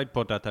 I'd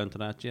put that down to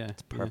that. Yeah,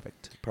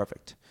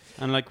 Perfect.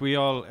 And like we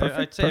all, Perfect,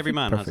 I'd say every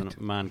man perfect. has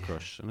a man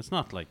crush, and it's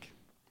not like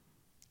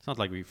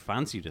we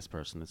fancy this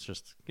person. It's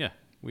just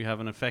we have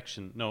an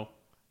affection,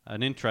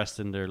 an interest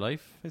in their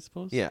life, I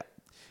suppose. Yeah.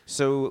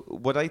 So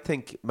what I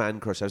think man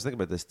crush, I was thinking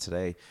about this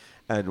today,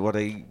 and what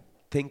I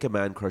think a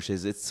man crush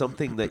is, it's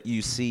something that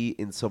you see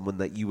in someone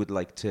that you would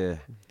like to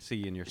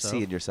See in yourself.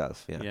 see in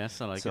yourself. Yeah. Yes,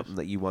 I like something it.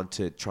 that you want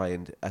to try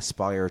and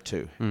aspire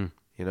to.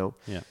 You know?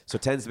 Yeah. So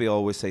it tends to be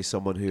always say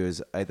someone who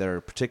is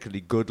either particularly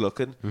good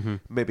looking,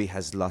 maybe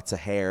has lots of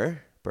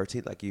hair.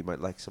 Bertie, like you might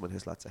like someone who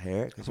has lots of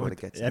hair because you want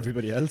to get to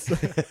Everybody else.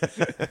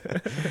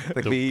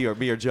 like me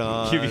or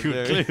John. Give you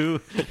a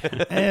clue.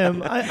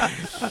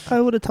 I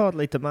would have thought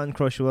like the man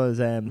crush was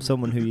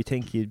someone who you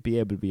think you'd be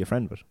able to be a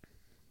friend with.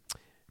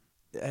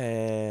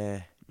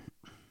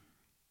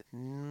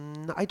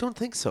 I don't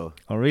think so.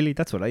 Oh, really?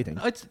 That's what I think.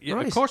 Right.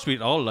 Of course,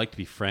 we'd all like to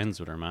be friends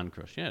with our man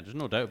crush. Yeah, there's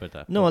no doubt about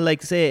that. No,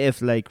 like say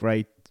if like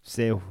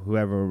say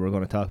whoever we're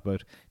going to talk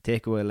about,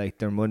 take away like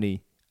their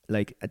money,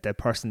 like the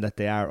person that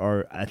they are,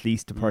 or at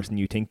least the person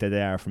you think that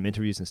they are from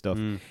interviews and stuff.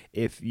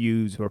 If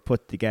you were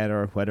put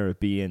together, whether it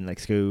be in like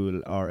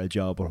school or a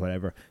job or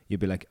whatever, you'd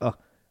be like, oh,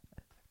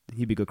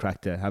 he'd be good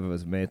crack to have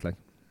as a mate. Like,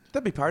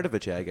 That'd be part of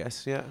it, yeah, I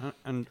guess. Yeah.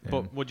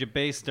 But would you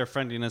base their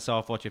friendliness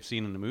off what you've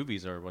seen in the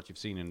movies or what you've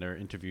seen in their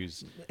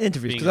interviews?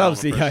 interviews, Being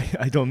because a normal obviously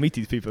I don't meet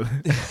these people.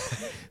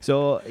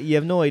 So you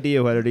have no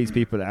idea whether these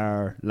people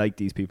are like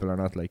these people or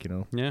not, like, you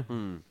know. Yeah.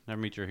 Never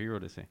meet your hero,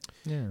 they say.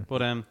 Yeah.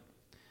 But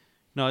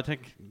no, I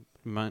think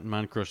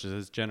man crushes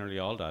is generally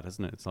all that,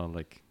 isn't it? It's all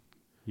like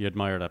you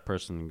admire that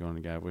person and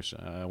going, I wish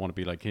I want to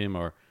be like him,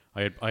 or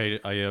I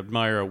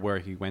admire where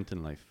he went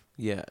in life.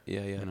 Yeah.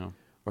 You know,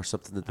 Or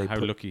something that they how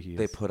put, lucky he is.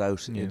 they put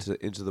out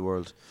into the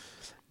world.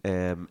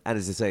 And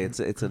as I say, it's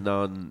a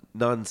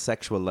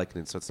non-sexual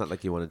likening, so it's not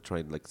like you want to try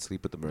and like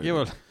sleep with them or Yeah,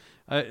 anything.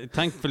 well,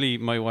 thankfully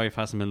my wife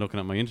hasn't been looking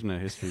at my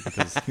internet history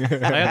because I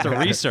had to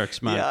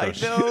research man Yeah,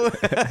 crush.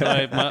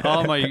 I know. So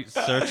all my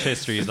search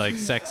history is like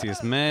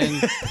sexiest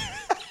men,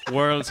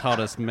 world's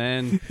hottest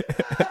men,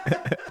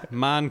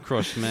 man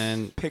crush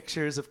men,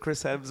 Pictures of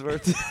Chris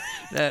Hemsworth.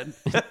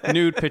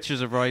 nude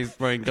pictures of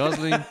Ryan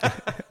Gosling.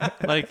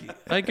 Like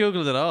I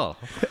googled it all.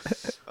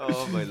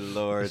 Oh my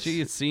lord! She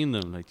had seen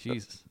them, like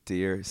Jesus.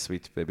 Dear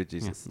sweet baby Yeah.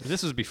 Jesus.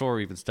 This was before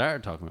we even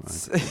started talking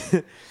about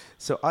man.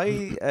 So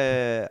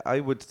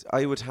I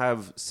would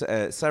have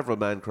several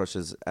man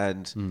crushes,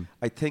 and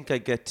I think I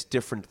get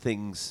different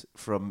things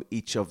from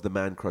each of the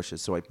man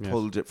crushes. So I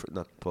pull different,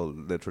 not pull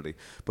literally,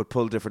 but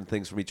pull different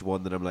things from each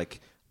one that I'm like,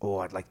 oh,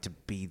 I'd like to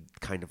be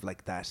kind of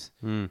like that,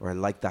 or I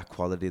like that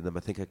quality in them. I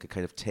think I could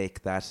kind of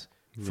take that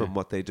from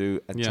what they do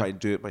and try and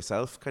do it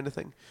myself, kind of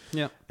thing.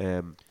 Yeah.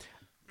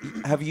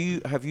 Have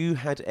you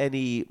had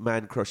any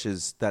man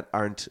crushes that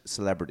aren't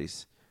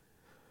celebrities?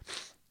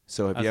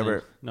 So have As you in-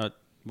 ever Not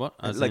what?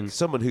 As like in,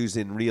 someone who's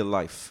in real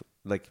life,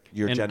 like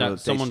your in general that,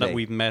 someone that day-to-day?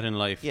 we've met in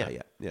life. Yeah.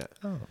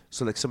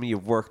 So like someone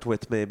you've worked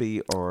with,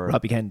 maybe, or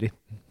Robbie Kennedy.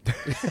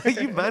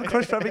 you man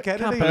crush Robbie Can't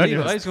Kennedy? believe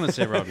it. I was going to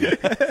say Robbie.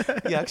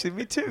 Yeah, actually,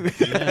 me too.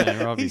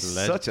 Yeah, Robbie's He's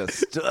a legend. such a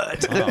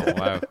stud. Oh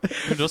wow!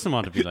 Who doesn't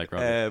want to be like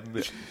Robbie?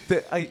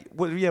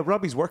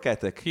 Robbie's work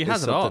ethic. He is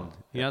has it all. something.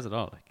 He has it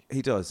all. Like.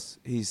 He does.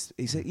 He's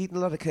eating a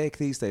lot of cake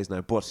these days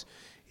now, but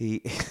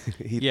he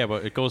Yeah,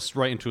 but it goes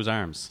right into his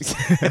arms.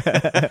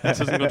 It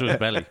doesn't go to his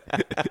belly.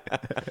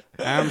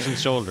 Arms and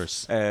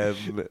shoulders.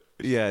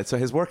 So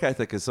his work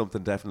ethic is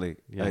something definitely.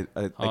 Yeah.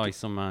 I He's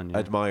some man. Yeah.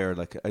 admire.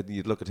 Like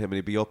you'd look at him and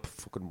he'd be up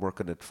fucking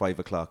working at 5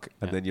 o'clock,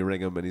 and then you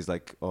ring him and he's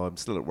like, "Oh, I'm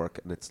still at work,"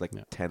 and it's like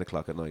 10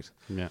 o'clock at night.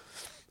 Yeah.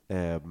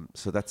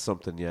 So that's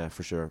something, yeah,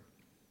 for sure.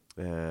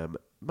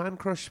 Man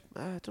crush.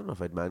 I don't know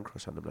if I'd man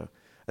crush on him now.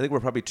 I think we're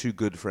probably too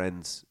good at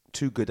friends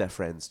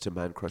to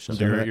man crush on.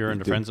 So him. you're in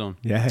the friend zone.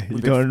 Yeah, you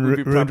We've don't been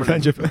ruin the properly-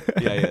 friendship.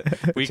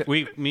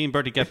 Yeah. Me and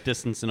Bertie get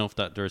distance enough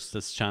that there's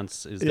this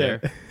chance is Yeah.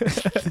 there.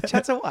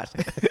 Chance of what?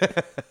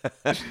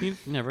 You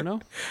never know.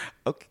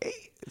 Okay.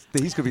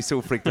 He's gonna be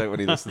so freaked out when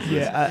he listens to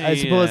this. Yeah, I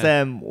suppose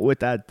Yeah. with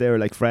that they're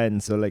like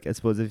friends. So like I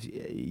suppose if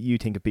you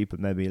think of people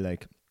maybe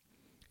like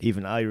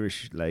even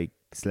Irish like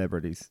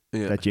celebrities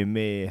Yeah. that you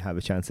may have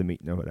a chance of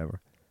meeting or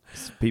whatever,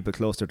 people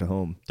closer to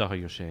home.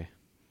 Dahi O'Shea.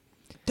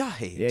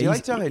 Dahi. Yeah, Do you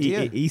like Dahi? he,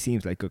 Yeah. he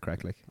seems like good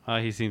crack. Like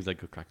He seems like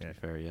good crack to be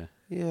fair. Yeah.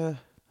 Yeah.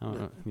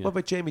 Yeah. What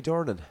about Jamie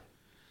Dornan?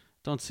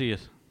 Don't see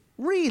it.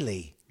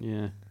 Really?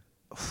 Yeah.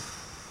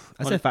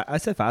 I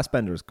said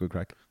Fassbender's good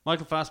crack.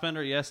 Michael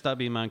Fassbender. Yes, that'd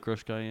be a man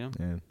crush guy. Yeah.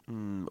 Yeah,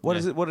 What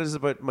is it? What is it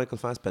about Michael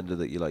Fassbender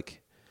that you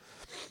like?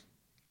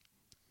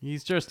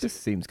 He's just.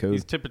 just seems cool.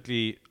 He's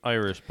typically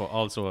Irish, but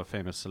also a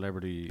famous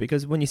celebrity.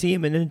 Because when you see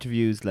him in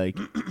interviews, like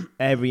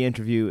every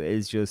interview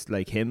is just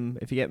like him.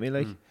 If you get me,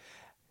 like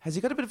Has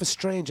he got a bit of a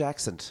strange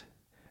accent?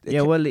 It yeah.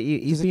 ca- Well,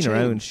 he's does it been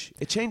around. change?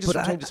 It changes But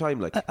from time to time.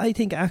 Like, I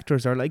think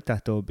actors are like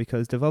that though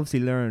because they've obviously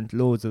learned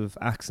loads of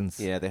accents.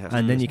 yeah, they have.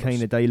 and to, then I you suppose.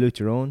 kind of dilute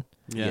your own.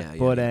 yeah.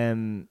 But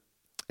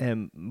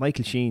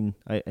Michael Sheen,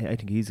 I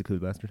think he's a cool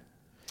bastard.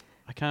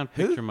 I can't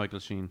Who? picture Michael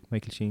Sheen.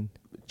 Michael Sheen.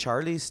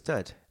 Charlie's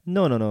dead.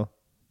 No.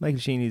 Michael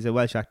Sheen, he's a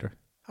Welsh actor.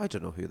 I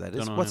don't know who that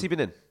Don't is. know What's him. he been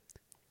in?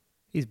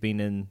 He's been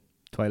in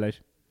Twilight.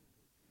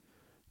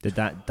 The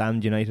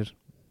Damned United.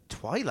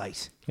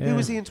 Twilight. Yeah. Who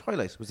was he in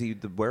Twilight? Was he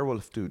the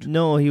werewolf dude?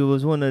 No, he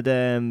was one of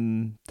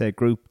the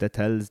group that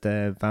tells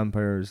the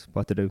vampires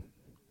what to do. Do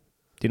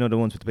you know the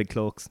ones with the big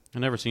cloaks?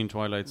 I've never seen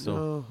Twilight,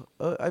 so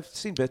No, I've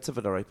seen bits of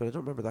it, alright, but I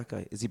don't remember that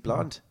guy. Is he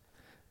blonde?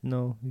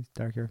 No, he's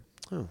darker.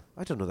 Oh,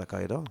 I don't know that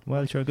guy at all.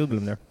 Well, sure, Google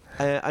him there.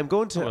 I'm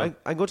going to Oh, well.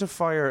 I'm going to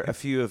fire a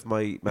few of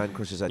my man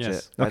crushes at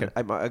Yes. you. Okay.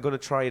 And I'm going to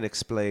try and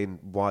explain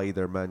why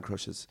they're man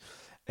crushes.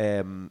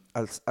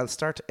 I'll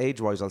start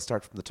age-wise. I'll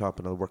start from the top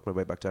and I'll work my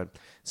way back down.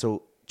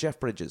 So Jeff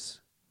Bridges.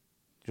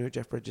 Do you know who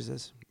Jeff Bridges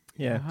is?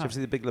 Yeah. Did you ever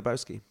see The Big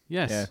Lebowski?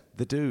 yes, Yeah.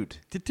 The dude.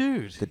 the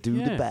dude, The dude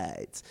yeah.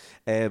 abides.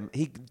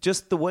 He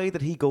just the way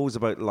that he goes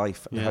about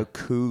life and Yeah. how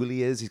cool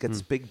he is. He's got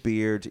this big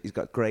beard. He's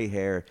got grey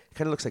hair. He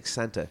kind of looks like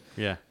Santa.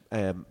 Yeah,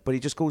 But he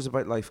just goes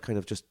about life kind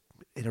of just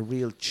in a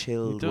real he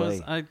chilled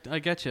does. way. I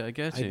get you. I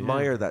get I you.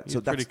 admire yeah. that. He's So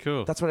that's pretty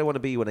cool. That's what I want to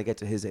be when I get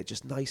to his age.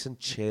 Just nice and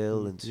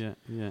chill and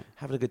yeah.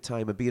 having a good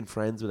time and being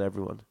friends with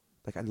everyone.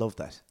 Like I love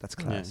that. That's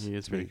Yeah, class. he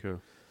is to pretty me.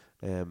 cool.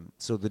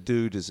 So the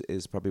dude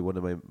is probably one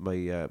of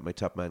my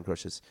top man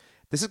crushes.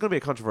 This is going to be a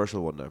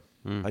controversial one now.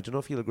 Mm. I don't know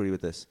if you'll agree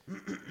with this.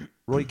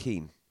 Roy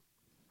Keane.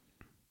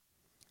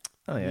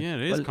 Oh yeah. Yeah,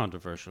 it is Well,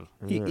 controversial.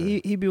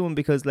 He'd be one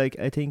because like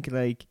I think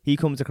like he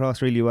comes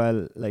across really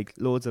well. Like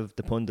loads of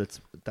the pundits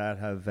that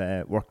have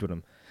worked with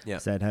him Yeah.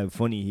 said how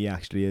funny he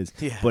actually is.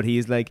 Yeah. But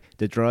he's like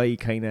the dry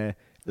kind of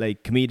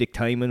like comedic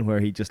timing where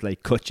he just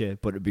like cut you,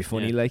 but it'd be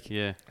funny yeah. like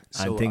Yeah,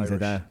 So and things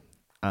like Irish.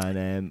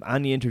 that.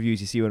 And the interviews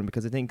you see with him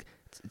because I think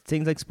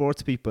things like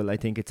sports people, I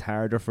think it's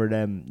harder for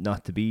them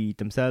not to be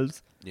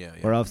themselves. Yeah.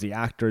 Or obviously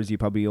actors, you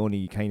probably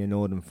only kind of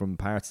know them from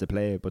parts they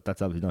play, but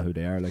that's obviously not who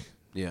they are. Like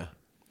Yeah.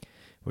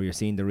 where you're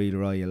seeing the real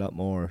Roy a lot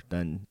more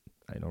than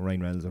I don't know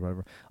Ryan Reynolds or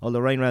whatever.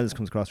 Although Ryan Reynolds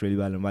comes across really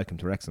well in Welcome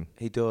to Wrexham.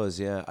 He does.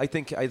 Yeah. I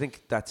think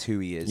that's who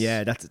he is.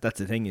 Yeah, that's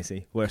the thing you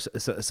see. Where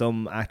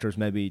some actors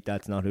maybe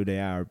that's not who they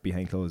are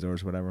behind closed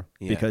doors or whatever.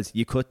 Yeah. Because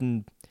you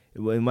couldn't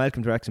in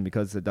Welcome to Wrexham,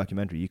 because it's a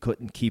documentary, you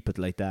couldn't keep it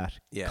like that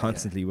Yeah,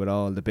 constantly with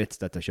all the bits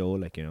that they show,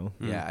 like, you know.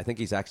 Yeah. I think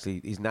he's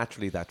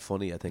naturally that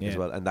funny. I think as Yeah.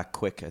 well, and that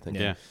quick. I think.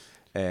 yeah.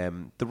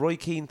 The Roy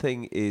Keane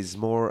thing is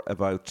more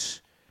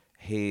about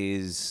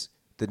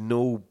the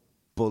no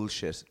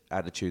bullshit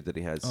attitude that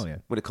he has Oh, yeah.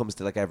 when it comes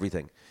to like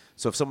everything.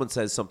 So if someone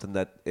says something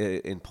that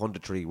in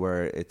punditry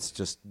where it's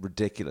just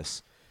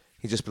ridiculous,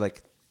 he'd just be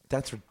like,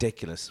 "That's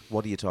ridiculous.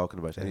 What are you talking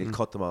about?" And he'll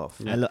cut them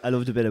off. I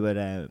loved a bit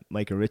about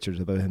Michael Richards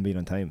about him being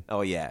on time.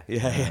 Oh yeah.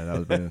 That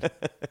was brilliant.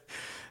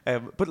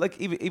 But like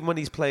even when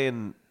he's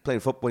playing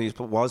football, when he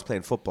was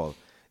playing football,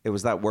 it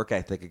was that work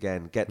ethic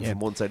again, getting from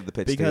one side of the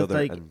pitch to the Because other.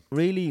 like And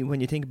really, when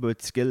you think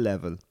about skill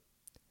level,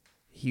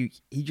 he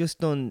just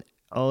done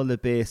all the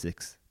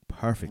basics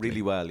perfectly.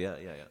 really well, yeah.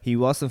 He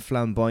wasn't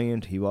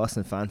flamboyant, he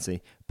wasn't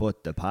fancy,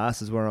 but the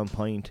passes were on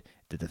point,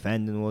 the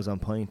defending was on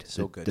point,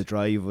 So good. the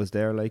drive was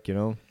there, like, you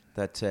know.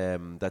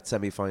 That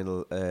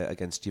semi-final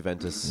against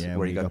Juventus, Yeah, where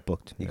when he he got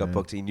booked. He got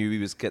booked. He knew he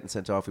was getting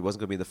sent off. He wasn't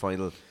going to be in the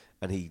final,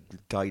 and he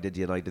guided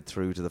United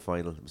through to the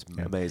final. It was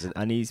amazing.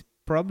 And he's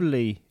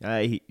probably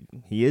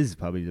he is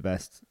probably the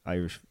best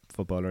Irish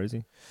footballer, is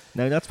he?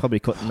 Now that's probably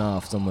cutting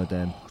off some of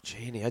them Oh,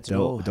 Genie, I don't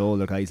know. the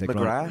older guys like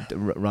McGrath?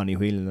 Ronnie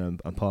Whelan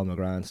and Paul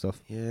McGrath and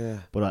stuff. Yeah.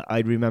 But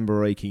I'd remember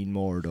Roy Keane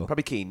more though.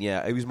 Probably Keane,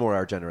 yeah. He was more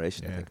our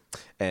generation,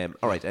 I think.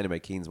 All right, anyway,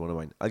 Keane's one of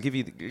mine. I'll give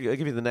you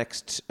the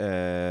next.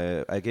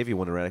 I gave you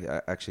one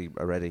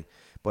already,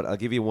 but I'll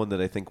give you one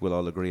that I think we'll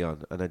all agree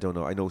on. And I don't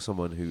know. I know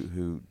someone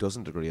who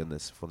doesn't agree on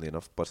this, funnily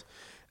enough. But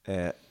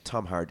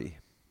Tom Hardy,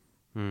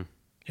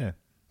 Yeah,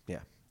 yeah,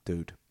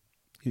 dude,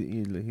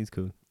 he's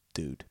cool.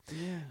 dude.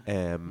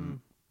 Yeah.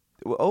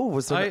 Oh,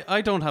 was there?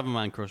 I don't have a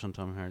man crush on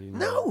Tom Hardy.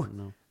 No?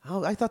 No.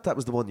 Oh, I thought that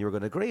was the one you were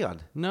going to agree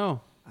on.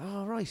 No.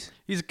 Oh, right.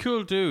 He's a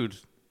cool dude.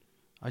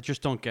 I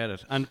just don't get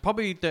it. And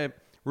probably the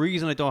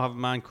reason I don't have a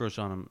man crush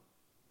on him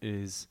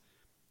is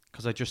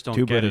because I just don't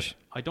Too get British. it.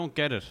 I don't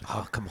get it.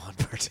 Oh, come on,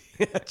 Bertie.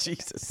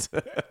 Jesus.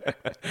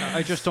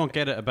 I just don't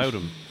get it about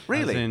him.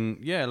 Really? As in,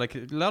 yeah, like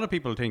a lot of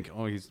people think,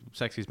 oh, he's the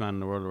sexiest man in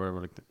the world or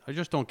whatever. Like, I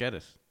just don't get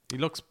it. He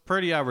looks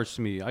pretty average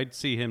to me. I'd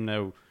see him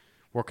now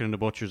working in the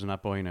butchers and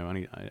that boy now,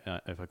 and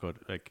if I could,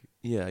 like,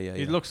 Yeah.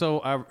 he looks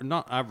so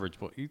not average,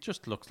 but he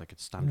just looks like a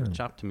standard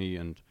chap to me.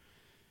 And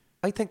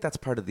I think that's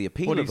part of the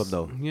appeal but of him, he's-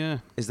 though, yeah,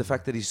 is the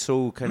fact that he's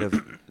so kind of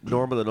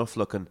normal enough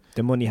looking.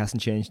 The money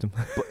hasn't changed him.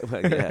 But,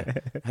 well, yeah,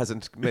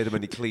 hasn't made him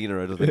any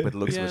cleaner, I don't think, by the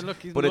looks yeah. of it.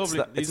 Look, he's but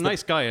lovely. He's a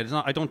nice guy. It's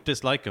not. I don't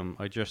dislike him.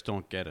 I just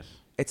don't get it.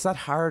 It's that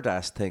hard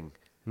ass thing.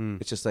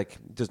 It's just like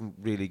doesn't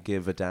really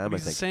give a damn. But I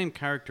he's the think. same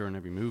character in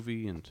every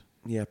movie, and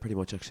Yeah, pretty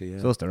much actually.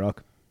 Yeah, So's The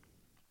Rock.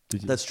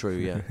 Did you? that's true.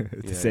 Yeah, It's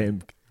Yeah. the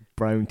same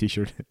brown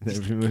T-shirt in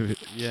every movie.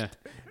 yeah.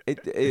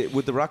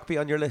 Would The Rock be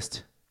on your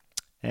list?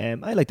 I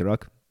like The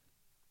Rock.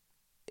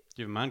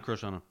 Do you have a man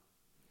crush on him?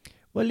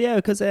 Well, yeah,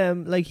 because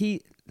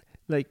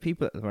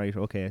people, right?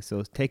 Okay,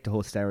 so take the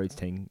whole steroids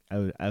thing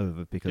out of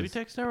it because Did he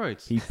take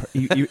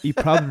steroids? he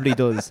probably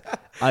does.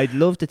 I'd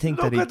love to think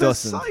Look that he at the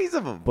doesn't, size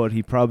of him. but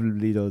he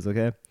probably does.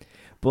 Okay,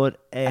 but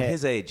At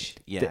his age,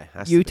 yeah. th-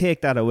 has to you be.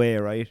 take that away,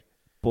 right?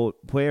 But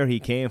where he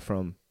came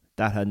from,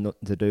 that had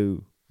nothing to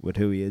do with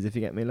who he is. If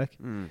you get me, like,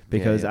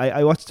 because yeah.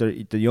 I watched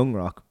the Young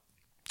Rock.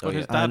 But Oh,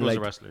 his yeah. dad And, was a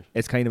like, wrestler.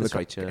 It's kind of That's a,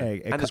 right, yeah.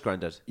 a And his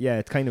granddad. yeah,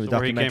 it's kind of So a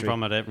where he documentary. came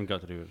from had everything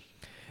got to do with it.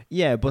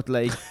 Yeah, but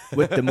like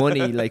with the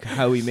money, like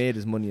how he made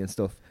his money and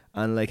stuff,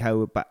 and like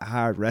how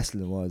hard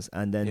wrestling was,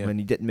 and then Yeah. when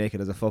he didn't make it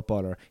as a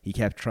footballer, he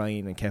kept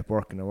trying and kept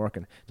working and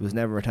working. There was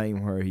never a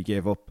time where he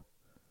gave up,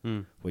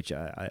 which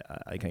I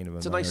kind of.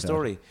 It's a admire nice that.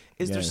 story.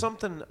 Is there Yeah.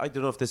 something, I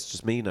don't know if this is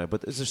just me now,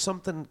 but is there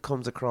something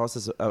comes across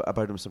as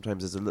about him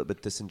sometimes as a little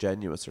bit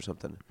disingenuous or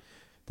something?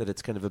 That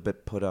it's kind of a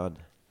bit put on?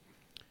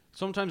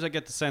 Sometimes I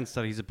get the sense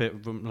that he's a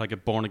bit like a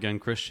born again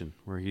Christian,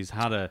 where he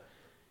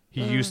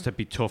used to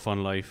be tough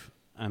on life,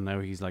 and now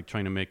he's like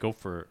trying to make up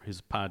for his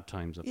bad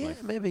times of Yeah,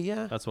 life. maybe,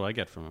 yeah. That's what I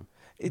get from him.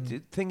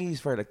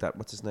 Thingy's very like that.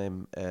 What's his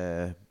name?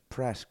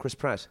 Chris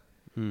Pratt.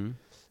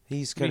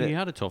 He's I kind mean, he of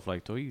had a tough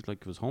life though. He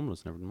was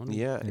homeless and everything. Wasn't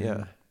he?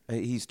 yeah.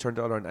 He's turned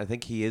it all around. I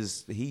think he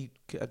is. Did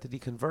he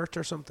convert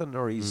or something,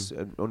 or he's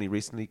only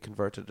recently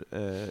converted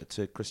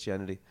to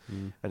Christianity,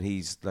 and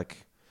he's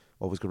like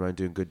always going around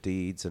doing good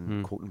deeds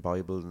and quoting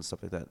Bible and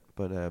stuff like that.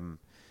 But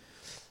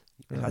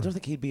I don't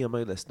think he'd be on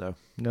my list now.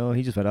 No,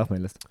 he just went off my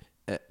list.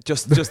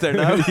 Just there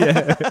now.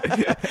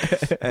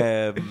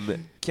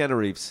 Keanu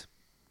Reeves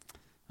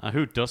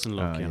Who doesn't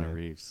love Oh, Keanu yeah.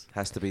 Reeves?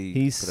 has to be.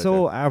 He's put out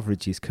so there.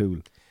 average. He's cool.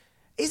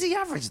 Is he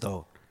average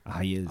though?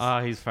 He is.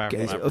 He's far from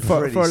He's average.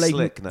 pretty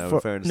slick now, in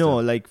fairness to no,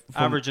 him. like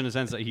Average in the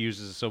sense that he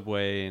uses a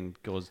subway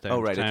and goes down Oh,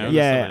 to right, town. okay. and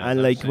yeah, stuff and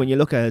that. like when you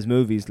look at his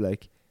movies,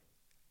 like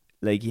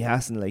he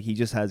hasn't he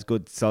just has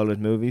good solid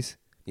movies,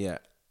 Yeah.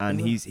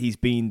 and he's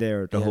been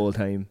there the Yeah. whole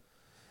time,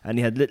 and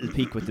he had little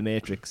peak with The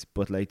Matrix,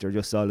 but like they're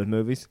just solid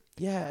movies.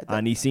 Yeah.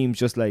 And he seems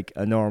just like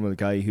a normal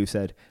guy who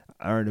said,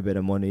 earn a bit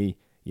of money,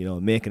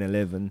 making a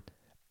living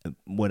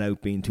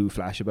without being too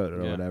flash about it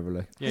or Yeah. whatever.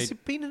 Like, Yeah, Has he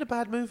been in a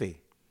bad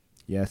movie?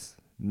 yes,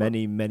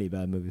 many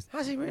bad movies.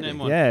 Has he really? Name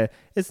one. Yeah,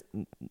 it's.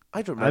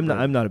 I don't remember.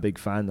 I'm not a big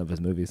fan of his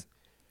movies,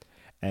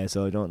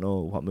 so I don't know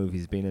what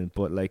movies he's been in.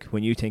 But like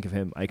when you think of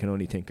him, I can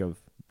only think of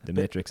The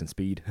Matrix and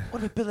Speed. What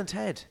about Bill and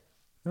Ted?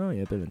 Oh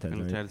yeah, Bill and Ted's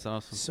Bill and alright. Ted's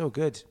awesome. So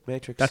good.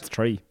 Matrix. That's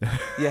 3.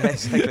 yeah,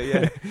 exactly.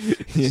 Yeah.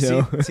 Did You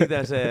know? see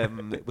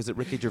that? Was it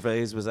Ricky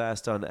Gervais was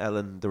asked on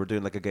Ellen? They were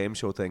doing like a game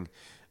show thing,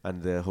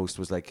 and the host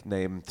was like,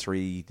 "Name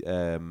 3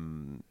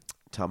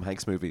 Tom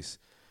Hanks movies,"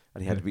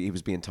 and he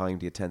was being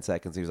timed. He had 10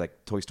 seconds. He was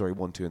like, "Toy Story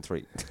 1, 2, and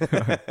 3."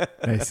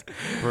 Nice.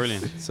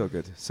 Brilliant. So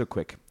good, so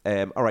quick.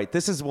 All right,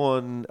 this is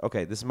one.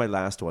 Okay, this is my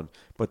last one,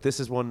 but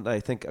this is one I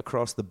think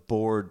across the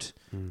board,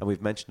 and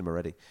we've mentioned them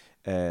already.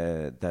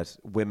 That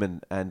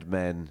women and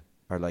men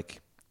are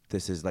like,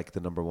 this is like the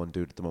number one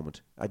dude at the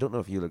moment. I don't know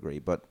if you'll agree,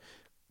 but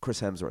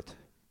Chris Hemsworth.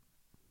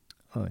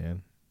 Oh yeah.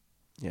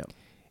 Yeah,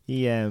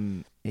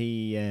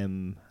 He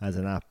has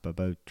an app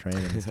about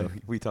training and stuff.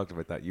 we talked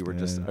about that. You were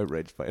just Yeah.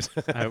 outraged by it.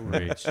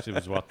 Outraged. It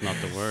was what? Not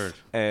the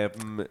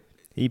word.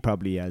 He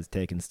probably has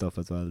taken stuff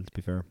as well, to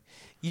be fair.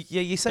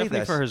 Yeah, you say Definitely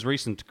that. for his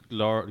recent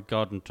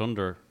God and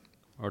Thunder,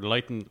 or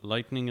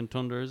Lightning and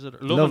Thunder, is it?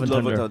 Love and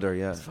Love Thunder. and Thunder,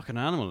 yeah. He's a fucking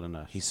animal in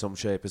that. He's some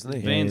shape, isn't he?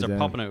 Veins he's, are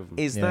popping out of him.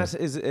 Is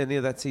any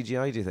of that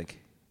CGI? Do you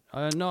think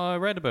No, I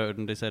read about it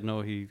and they said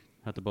no, he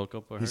had to bulk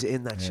up. I he's heard.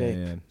 in that Yeah, shape?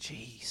 yeah.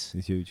 Jeez.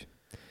 He's huge.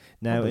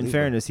 Now, in Unbelievable.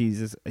 fairness,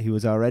 he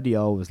was already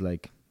always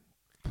like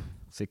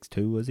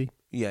 6'2", was he?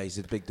 Yeah, he's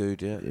a big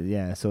dude. Yeah.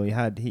 Yeah, so he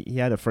had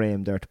a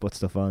frame there to put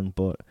stuff on,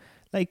 but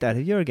like that,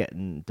 if you're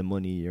getting the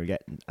money you're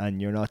getting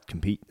and you're not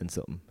competing in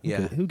something,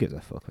 Yeah. who gives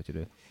a fuck what you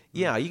do?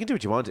 Yeah, you can do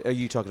what you want. Are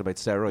you talking about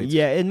steroids?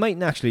 Yeah, it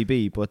mightn't actually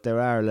be, but there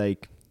are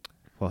like,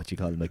 what do you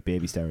call them, like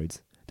baby steroids.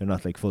 They're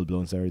not like full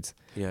blown steroids,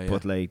 Yeah, yeah.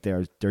 but like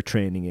they're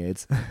training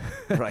aids.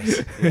 right.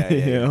 Yeah,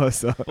 yeah. You know,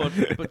 so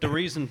But the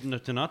reason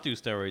to not do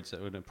steroids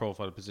in a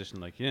profile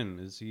position like him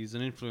is he's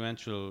an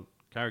influential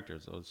character.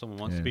 So if someone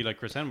wants to Yeah. be like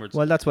Chris Hemsworth,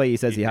 well, that's why he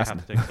says he you hasn't.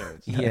 have to take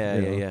steroids. Yeah,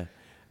 You yeah, know. yeah.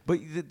 But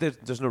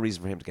there's no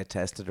reason for him to get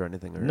tested or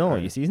anything. Or, No, or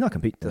you see, he's not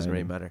competing. doesn't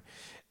really matter.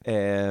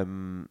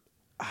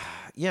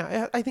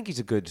 Yeah, I think he's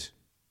a good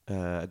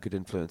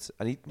influence,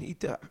 and he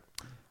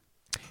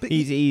but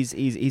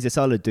He's a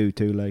solid dude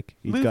too. Like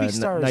he's Movie got a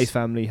stars- nice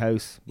family,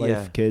 house, wife,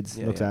 Yeah, kids,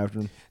 yeah, looks yeah. after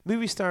them.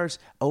 movie stars.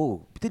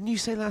 Oh, didn't you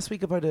say last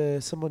week about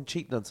someone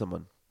cheating on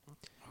someone?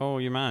 Oh,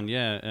 your man,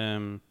 yeah.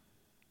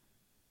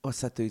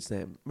 What's that dude's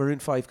name? Maroon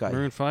 5 guy.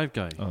 Maroon 5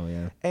 guy. Oh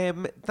yeah.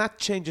 That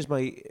changes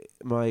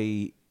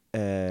my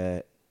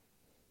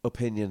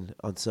opinion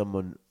on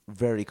someone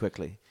very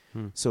quickly.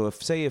 So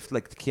if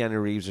like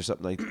Keanu Reeves or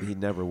something, like he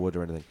never would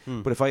or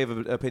anything. But if I have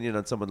an opinion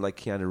on someone like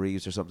Keanu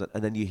Reeves or something,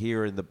 and then you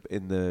hear in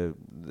the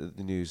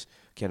news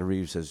Keanu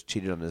Reeves has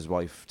cheated on his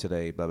wife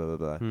today, blah blah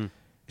blah blah.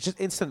 It's just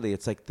instantly,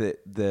 it's like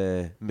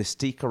the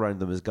mystique around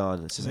them is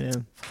gone. It's just like,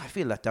 I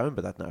feel let down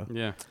by that now.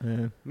 Yeah.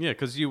 Yeah. Yeah,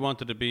 because you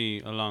wanted to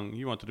be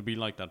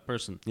like that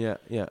person. Yeah,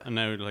 yeah, And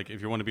now, like,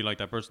 if you want to be like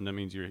that person, that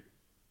means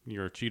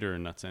you're a cheater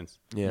in that sense.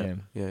 yeah,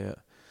 yeah.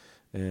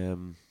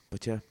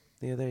 But yeah,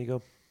 there you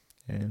go.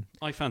 Yeah.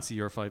 I fancy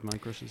your 5-man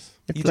crushes.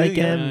 It's You like do,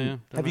 yeah. They're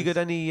Have you nice.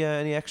 got any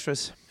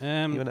extras you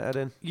want to add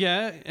in?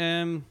 Yeah,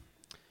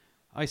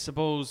 I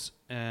suppose.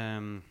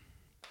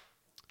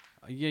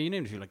 Yeah, you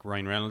named a few, like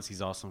Ryan Reynolds.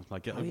 He's awesome.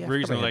 Like, Oh, yeah, I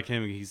reason I forgot like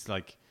him. He's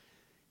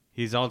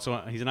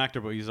an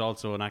actor, but he's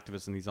also an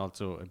activist, and he's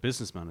also a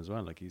businessman as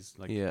well. Like he's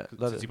like, Yeah,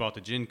 since he bought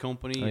the gin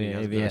company, Oh, and he yeah,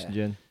 has aviation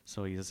gin.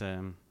 so he has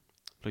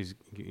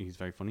he's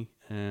very funny.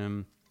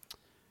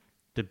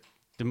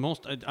 The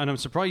most, and I'm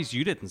surprised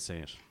you didn't say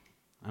it,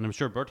 and I'm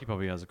sure Bertie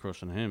probably has a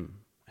crush on him.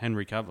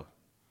 Henry Cavill.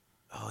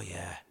 Oh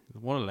yeah,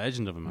 What a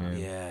legend of a man.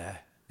 yeah.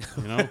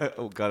 You know.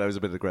 Oh god, I was a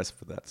bit aggressive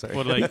with that. Sorry.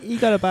 But like, He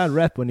got a bad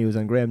rep when he was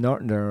on Graham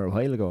Norton there a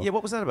while ago. Yeah,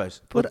 what was that about?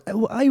 But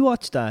I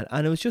watched that,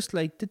 and it was just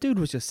like the dude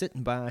was just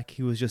sitting back.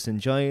 He was just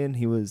enjoying.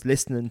 He was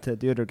listening to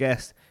the other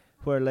guests.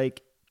 Where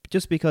like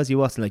just because he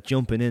wasn't like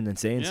jumping in and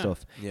saying Yeah.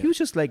 stuff, Yeah. he was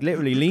just like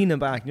literally leaning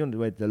back, you know, the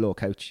way the low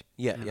couch.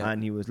 Yeah, yeah.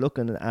 And he was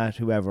looking at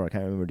whoever, I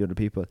can't remember the other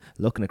people,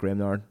 looking at Graham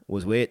Norton,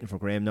 was waiting for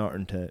Graham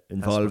Norton to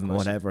involve him question. or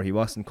whatever. He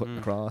wasn't cutting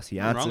across. He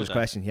Nothing wrong answered with his that.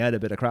 question. He had a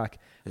bit of crack.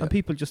 Yeah. And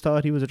people just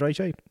thought he was a dry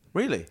shite.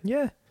 Really?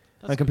 Yeah.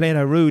 And complained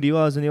how rude he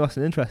was and he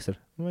wasn't interested.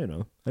 Well, you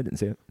know, I didn't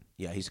see it.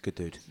 Yeah, he's a good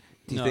dude.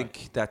 Do you No.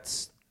 think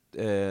that's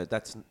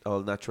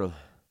all natural?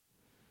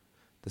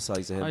 The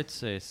size of him? I'd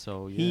say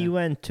so. Yeah. He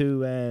went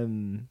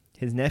to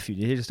his nephew.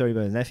 Did you hear the story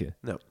about his nephew?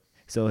 No.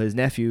 So his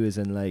nephew is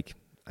in like,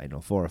 I don't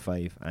know, 4 or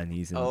 5, and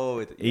he's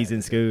in he's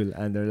in school,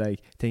 and they're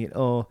like thinking,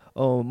 oh,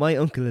 my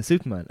uncle is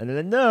Superman, and they're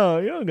like, no,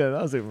 your uncle is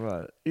not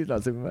Superman. He's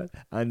not Superman.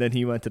 And then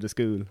he went to the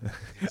school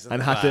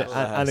and had to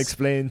and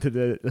explain to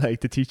the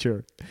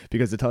teacher,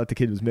 because they thought the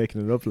kid was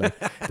making it up, like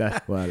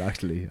that. Well,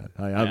 actually,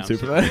 I am am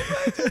Superman.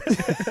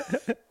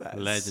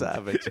 Legend.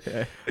 Savage.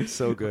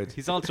 So good.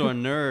 He's also a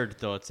nerd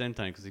though at the same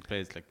time because he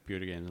plays like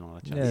computer games and all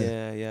that. Jazz.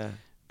 Yeah.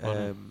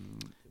 Yeah,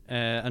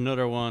 yeah.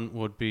 Another one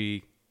would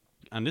be,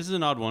 and this is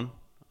an odd one,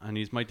 and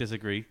you might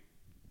disagree.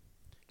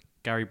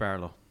 Gary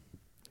Barlow.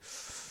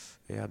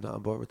 Yeah, I'm not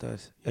on board with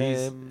that.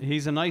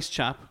 He's a nice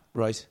chap,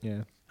 Right.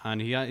 Yeah.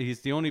 and he's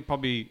the only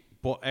probably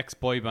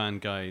ex-boy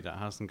band guy that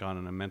hasn't gone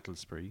on a mental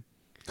spree,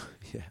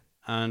 Yeah.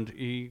 and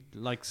he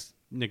likes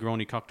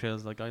Negroni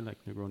cocktails like I like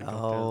Negroni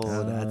Oh,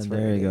 cocktails, that's there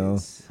very you go.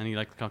 good. and he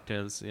likes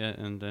cocktails, yeah,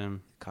 and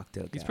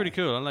Cocktail. he's guy. pretty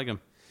cool. I like him.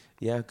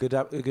 Yeah, good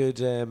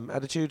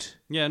attitude.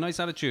 Yeah, nice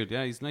attitude.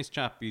 Yeah, he's a nice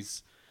chap.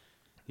 He's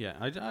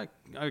I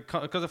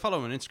because I follow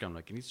him on Instagram,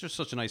 like, and he's just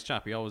such a nice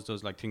chap. He always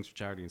does like things for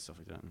charity and stuff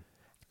like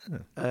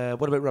that.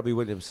 What about Robbie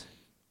Williams?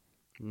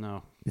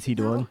 No, Is he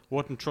the one?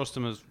 wouldn't trust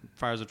him as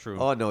far as I true.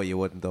 Oh no, you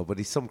wouldn't though. But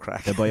he's some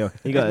crack. The bio.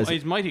 He got his,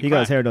 He's mighty he got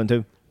his crack. hair done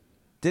too.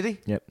 Did he?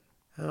 Yep.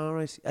 All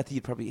right. I think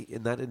you'd probably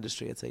in that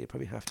industry. I'd say you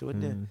probably have to,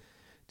 wouldn't you?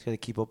 To kind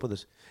of keep up with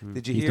it.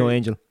 Did you He's hear? no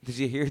angel. Did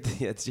you hear?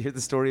 Did you hear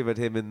the story about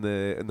him in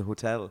the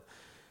hotel?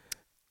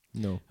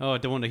 No. Oh,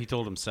 the one that he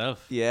told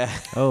himself. Yeah.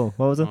 Oh,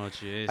 what was it? Oh,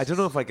 jeez. I don't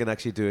know if I can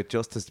actually do it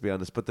justice, to be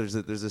honest. But there's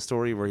a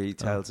story where he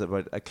tells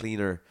about a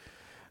cleaner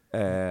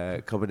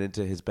coming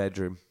into his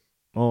bedroom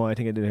Oh, I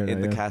think I did hear in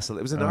that. the yeah. castle.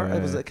 It was in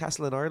it was a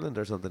castle in Ireland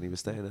or something. He was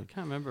staying in.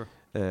 Can't remember.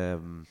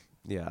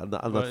 Yeah, I'm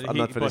not But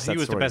finished but that he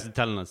was story. the best at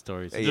telling that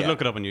story. So Yeah. just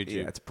look it up on YouTube.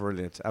 Yeah, it's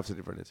brilliant,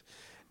 absolutely brilliant.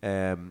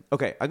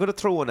 Okay, I'm going to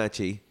throw one at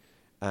you.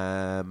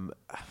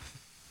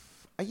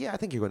 Yeah, I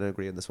think you're going to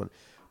agree on this one.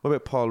 What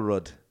about Paul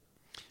Rudd?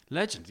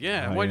 Legend.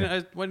 Yeah. Oh, why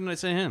yeah. didn't I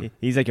say him?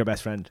 He's like your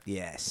best friend.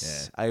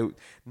 Yes.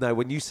 Now,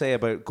 when you say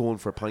about going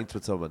for pints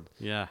with someone,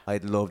 Yeah.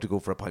 I'd love to go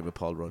for a pint with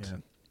Paul Rudd. Yeah.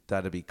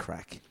 That'd be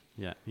crack.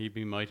 Yeah. He'd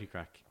be mighty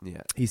crack.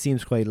 Yeah. He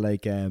seems quite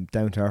like down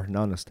to earth and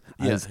honest.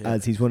 Yeah, As, yeah.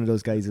 as he's one of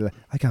those guys who's like,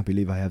 I can't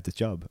believe I have this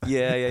job.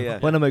 Yeah.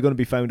 When am I going to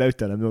be found out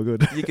that I'm no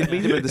good? You can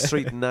meet him in the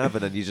street in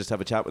Navan and you just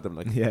have a chat with him.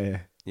 Like, yeah.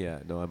 yeah,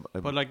 no, I'm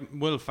But like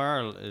Will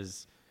Farrell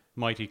is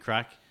mighty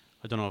crack.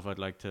 I don't know if I'd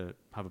like to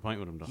have a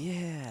pint with him though.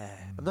 yeah.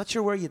 I'm not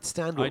sure where you'd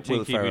stand I with think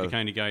Will he'd be Ferrell. the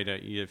kind of guy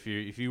that if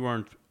you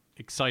weren't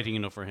exciting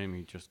enough for him,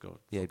 he'd just go.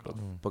 Yeah, fuck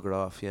off. bugger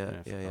off. Yeah.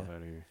 Fuck off out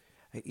of here.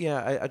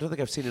 Yeah, I don't think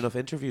I've seen enough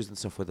interviews and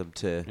stuff with him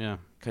to Yeah.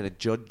 kind of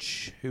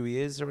judge who he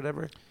is or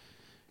whatever.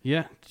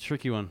 Yeah,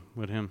 tricky one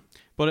with him.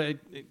 But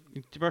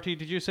Bertie,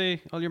 did you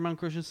say all your man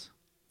crushes?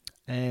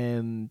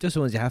 Just the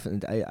ones you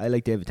haven't. I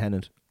like David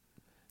Tennant.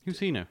 Who's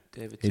he now?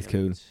 David He's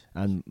cool.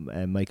 Tennant.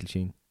 And Michael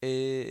Sheen.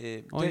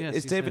 Oh, yes,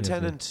 is he's David in it.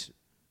 Tennant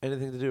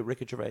anything to do with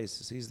Ricky Gervais?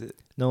 He's the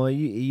No, he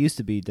used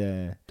to be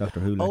the Doctor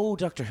Who. Like. Oh,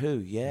 Doctor Who.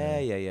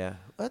 Yeah.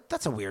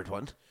 That's a weird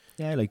one.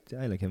 Yeah, I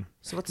like him.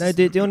 So what's Now,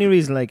 the only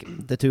reason, like,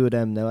 the two of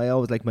them, now, I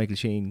always liked Michael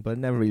Sheen, but I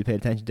never really paid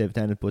attention to David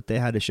Tennant, but they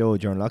had a show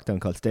during lockdown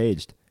called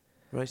Staged,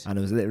 right? and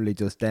it was literally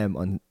just them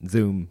on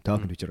Zoom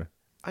talking to each other.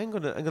 I'm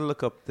gonna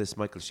look up this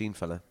Michael Sheen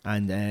fella.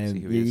 And See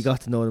who he you is. got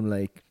to know them,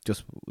 like,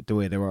 just the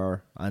way they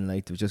were, and,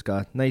 like, they've just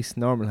got nice,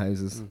 normal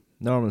houses,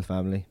 normal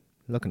family,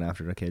 looking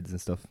after their kids and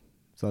stuff.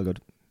 It's all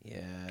good.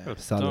 Yeah. Good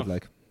Solid, stuff.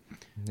 like.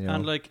 You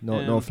And, know, like,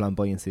 no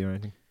flamboyancy or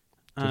anything.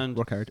 Just And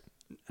work hard.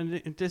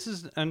 this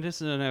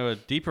is now a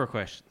deeper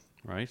question,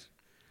 right?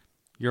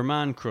 Your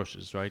man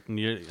crushes, right? And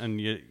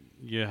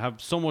you have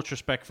so much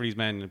respect for these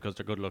men because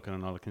they're good looking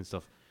and all that kind of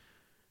stuff.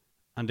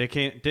 And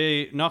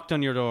they knocked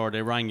on your door,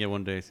 they rang you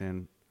one day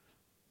saying,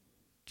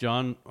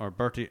 John or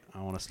Bertie,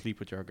 I want to sleep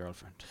with your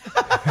girlfriend.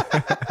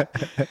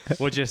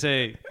 Would you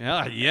say,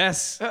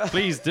 yes,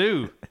 please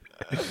do?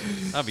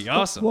 That'd be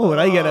awesome. What would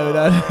I get out of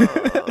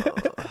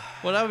that?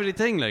 Well, that would be the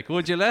thing, like,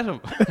 would you let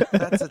him?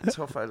 That's a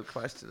tough old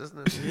question,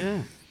 isn't it?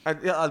 Yeah. And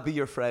yeah, I'll be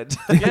your friend.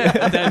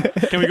 Yeah, and then,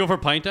 can we go for a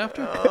pint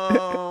after?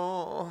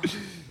 Oh,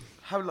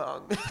 how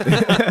long?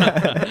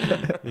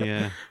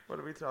 Yeah. What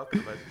are we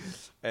talking about?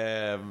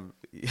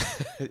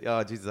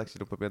 Oh, Jesus, actually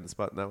don't put me on the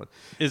spot in that one.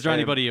 Is there Um,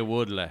 anybody you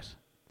would let?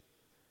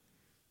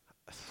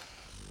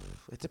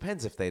 It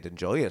depends if they'd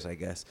enjoy it, I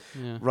guess.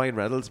 Yeah. Ryan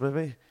Reynolds,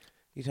 maybe.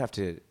 You'd have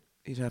to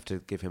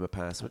give him a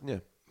pass, wouldn't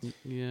you?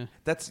 Yeah.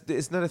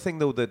 It's not a thing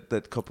though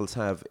that couples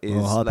have is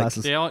hall like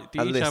passes. They a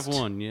each have list.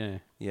 one, yeah.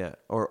 Yeah,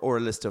 or a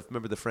list of,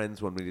 remember the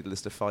Friends one, we did a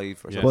list of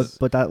 5 or Yes. something.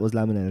 But that was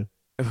laminated.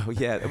 Oh,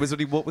 yeah, it was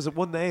only what was it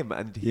one name,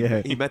 and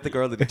Yeah. he met the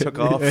girl that he took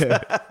off.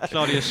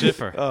 Claudia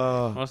Schiffer,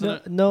 Oh,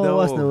 wasn't it? No, it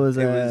wasn't. It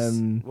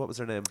was, what was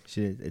her name?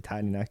 she's an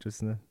Italian actress,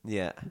 isn't it?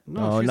 Yeah,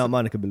 No, she's not a,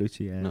 Monica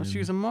Bellucci. No, she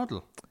was a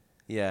model.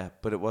 yeah,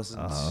 but it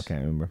wasn't. Oh, I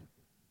can't remember.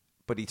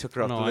 But he took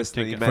her off No, the I'm list,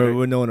 and he thinking- met For her.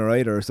 Winona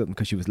Ryder or something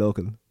because she was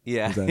local.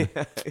 Yeah, Was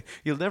that-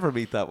 you'll never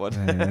meet that one.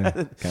 Can't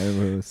remember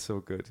who it was. So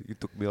good, you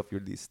took me off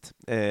your list.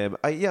 It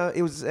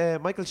was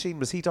Michael Sheen.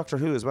 Was he Doctor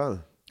Who as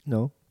well?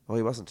 No. Oh,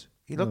 he wasn't.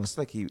 He No. looks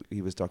like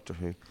he was Doctor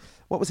Who.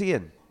 What was he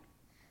in?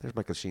 There's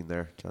Michael Sheen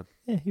there, John.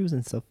 Yeah, he was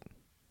in stuff.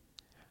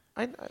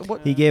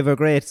 What? He gave a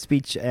great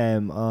speech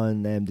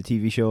on the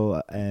TV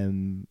show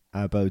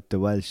about the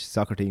Welsh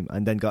soccer team,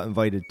 and then got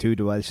invited to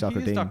the Welsh soccer He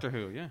is Hmm. team Doctor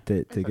Who, yeah. to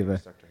I thought give he a.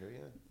 was Doctor Who, yeah.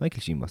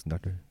 Michael Sheen wasn't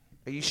Doctor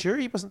Who. Are you sure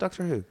he wasn't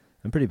Doctor Who?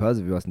 I'm pretty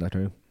positive he wasn't Doctor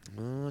Who.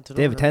 I don't know.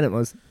 David Tennant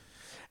was.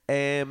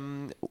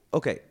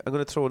 Okay, I'm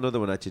going to throw another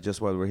one at you just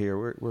while we're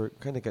here. We're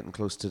kind of getting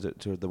close to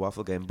the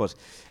waffle game, but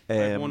I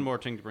have one more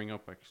thing to bring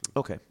up, actually.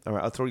 okay, all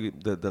right. I'll throw you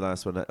the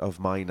last one of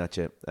mine at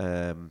you.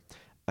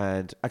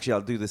 And actually,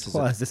 I'll do this as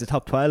What, is this a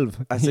top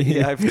 12? I've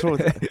thrown.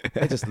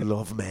 I just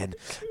love men.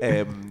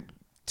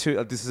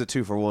 This is a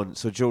 2-for-1.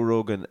 So Joe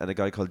Rogan and a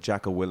guy called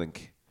Jacko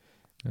Willink,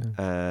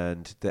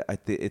 and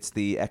it's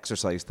the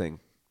exercise thing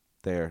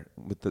there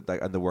with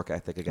and the work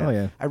ethic again. Oh,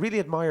 yeah. I really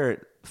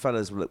admire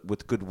fellas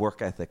with good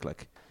work ethic,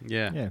 like.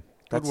 Yeah. Yeah.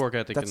 Good work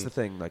ethic. That's and, the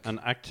thing. Like, and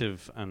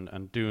active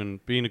and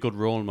being a good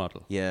role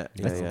model. yeah,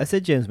 I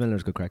said James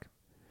Milner's good crack.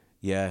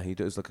 yeah. He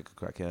does look like a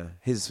crack. Yeah,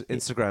 his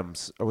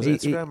Instagrams, or was He-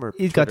 it Instagram or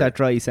He's got Twitter? that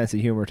dry sense of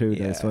humour too.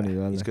 That's funny.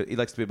 Well, He's good. He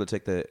likes to be able to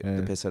take the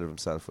Yeah. piss out of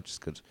himself, which is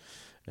good.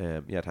 Yeah,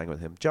 to hang with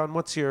him. John,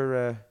 what's your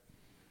I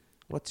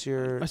thing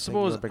you wanna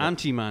suppose bring up?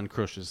 anti-man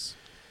crushes.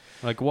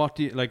 Like, what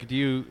do you like? Do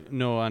you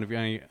know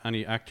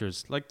any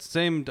actors? Like,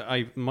 same.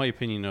 My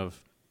opinion of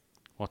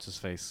what's his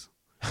face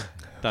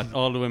that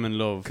all the women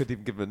love. Couldn't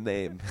even give him a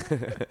name.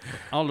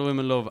 All the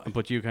women love,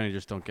 but you kind of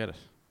just don't get it.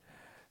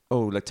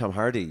 Oh, like Tom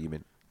Hardy, you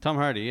mean? Tom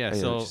Hardy, yeah. I know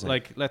what you're So, saying.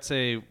 like, let's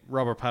say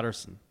Robert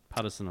Pattinson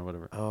or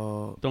whatever.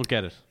 Oh, Don't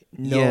get it.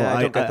 no, yeah,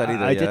 I don't get that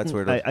either. Yeah, that's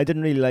didn't. weird. I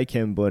didn't really like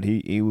him, but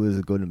he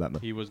was good in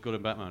Batman. He was good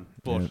in Batman,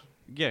 but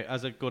yeah,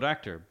 as a good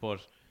actor, but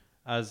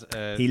as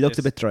He looked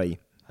a this- bit dry.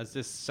 as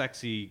this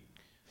sexy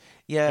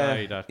yeah,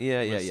 guy that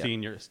yeah, will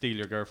yeah. steal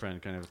your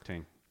girlfriend kind of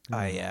thing.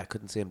 I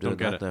couldn't see him doing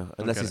Don't get that it. now, Don't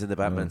unless get he's it. in the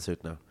Batman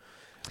suit now.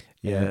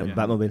 Yeah, Yeah.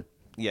 Batmobile.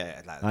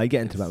 Yeah, I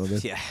get into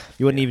Batmobile. Yeah,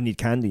 You wouldn't even need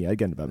candy. I'd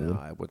get into no,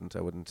 Batmobile.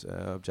 I wouldn't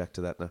object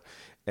to that now.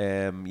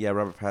 Yeah,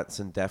 Robert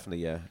Pattinson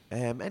definitely. Yeah.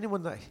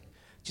 Anyone that?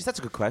 Geez, that's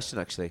a good question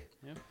actually.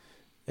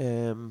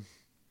 Yeah.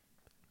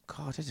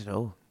 God, I don't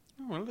know.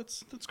 Oh, well,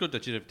 that's good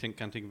that you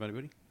can't think of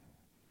anybody.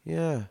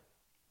 Yeah.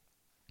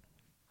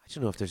 I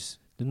don't know if there's.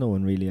 There's no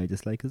one really I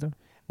dislike, is there?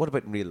 What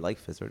about in real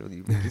life? Is there anyone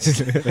you really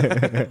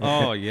dislike?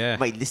 Oh yeah,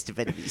 My list of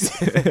enemies.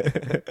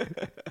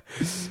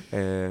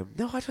 No,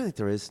 I don't think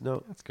there is.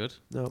 No, that's good.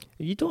 no.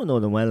 You don't know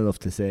them well enough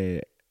to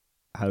say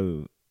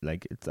how.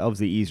 Like, it's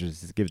obviously easier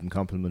to give them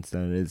compliments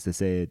than it is to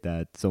say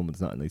that someone's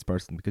not a nice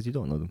person because you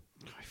don't know them.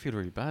 I feel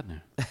really bad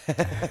now.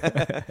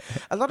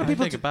 A lot of I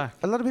people. take it back.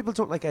 A lot of people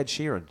don't like Ed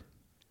Sheeran.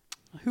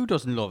 Who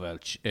doesn't love Ed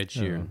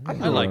Sheeran? I I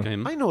know. like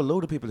him. I know a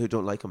load of people who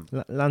don't like him.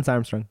 Lance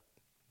Armstrong.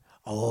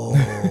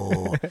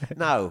 Oh,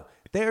 now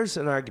there's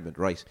an argument,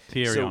 right?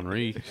 Thierry So-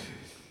 Henry.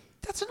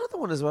 That's another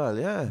one as well.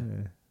 Yeah.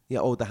 Yeah.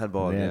 Oh, the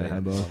handball. Yeah, Yeah. the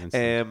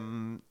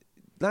handball.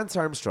 Lance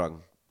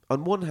Armstrong.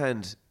 On one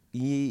hand,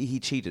 he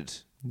cheated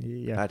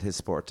Yeah. at his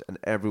sport, and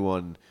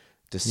everyone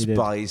did.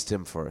 despised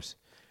him for it.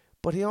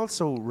 But he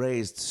also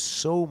raised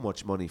so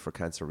much money for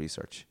cancer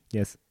research,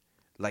 Yes.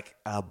 like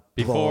a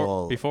Before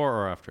ball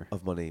or after?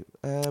 of money.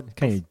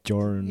 Kind of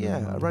Jordan.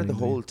 Yeah, around the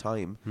whole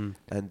time,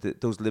 and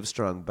those Live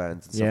Strong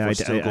bands and stuff Yeah, were I-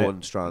 still I-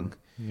 going strong.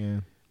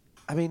 Yeah.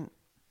 I mean,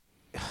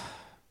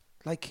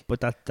 like But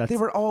that's. they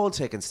were all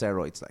taking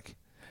steroids, like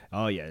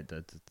Oh, yeah.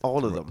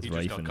 all of them. He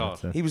just got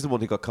caught. He was the one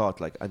who got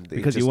caught, like, and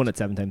because he won it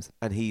 7 times.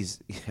 and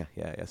he's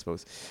I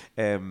suppose,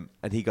 and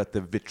he got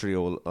the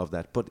vitriol of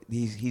that. But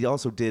he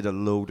also did a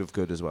load of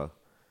good as well.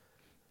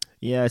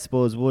 Yeah, I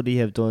suppose would he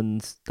have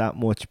done that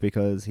much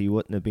because he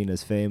wouldn't have been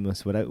as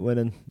famous without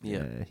winning?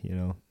 Yeah. You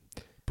know.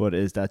 But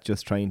is that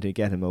just trying to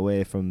get him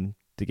away from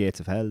the gates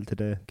of hell to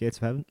the gates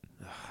of heaven?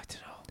 I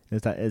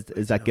don't know.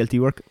 Is that guilty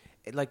work?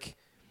 Like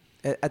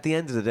at the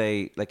end of the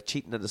day, like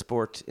cheating at the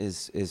sport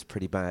is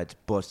pretty bad.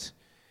 But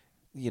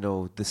you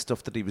know the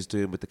stuff that he was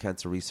doing with the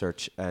cancer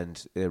research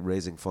and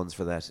raising funds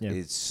for that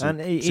is Yeah.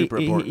 And super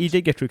important. he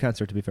did get through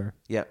cancer. To be fair,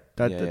 Yeah,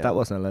 that yeah, yeah. that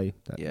wasn't a lie.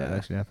 That Yeah.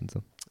 actually happened.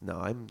 So No,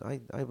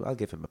 I'll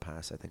give him a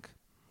pass. I think.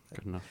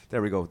 Good enough.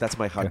 There we go. That's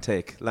my hot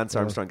Okay. take. Lance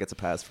Armstrong gets a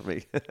pass for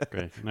me.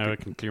 Great. Now I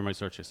can clear my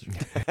search history.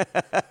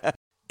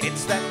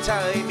 It's that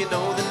time, you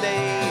know the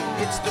name.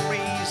 It's the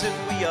reason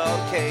we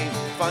all came.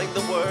 Find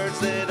the words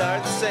that are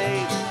the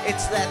same.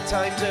 It's that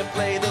time to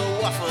play the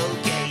waffle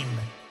game.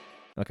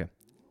 okay,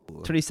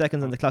 3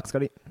 seconds on the clock,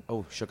 Scotty.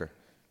 Oh, sugar.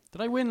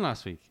 Did I win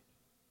last week?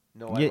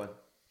 No, Yeah. I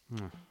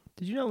won.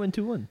 Did you not win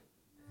 2-1?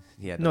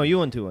 Yeah. No, you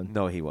won 2-1.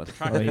 No, he won.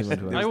 Oh, he won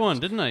 2-1. I won,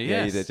 didn't I?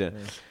 Yeah, Yes. you did.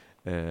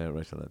 Yeah.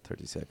 Right, hold on.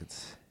 30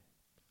 seconds.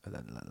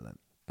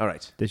 All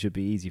right, This should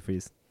be easy for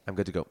you. I'm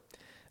good to go.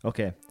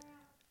 Okay.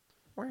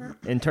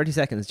 In 30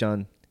 seconds,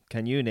 John,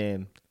 can you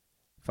name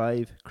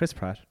 5 Chris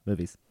Pratt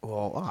movies?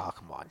 Oh,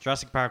 come on.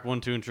 Jurassic Park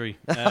 1, 2, and 3.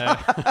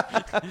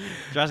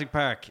 Jurassic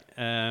Park.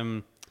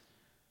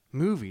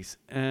 Movies.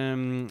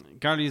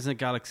 Guardians of the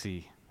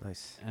Galaxy.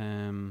 Nice.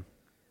 I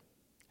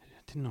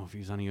didn't know if he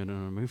was any other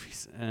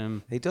movies.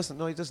 He doesn't.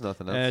 No, he does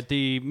nothing else.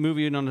 The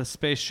movie on the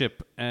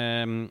spaceship,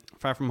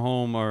 Far From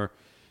Home, or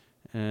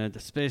the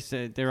space.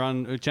 They're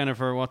on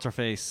Jennifer. What's her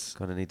face?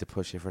 Gonna need to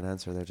push you for an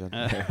answer there, John.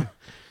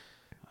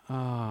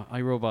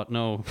 iRobot.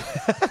 No.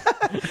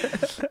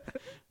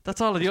 That's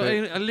all I do.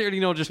 I literally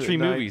know just 3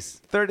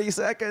 movies. 30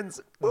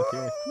 seconds.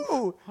 Okay.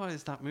 Woo! What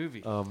is that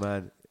movie? Oh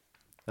man.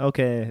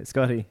 Okay,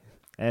 Scotty.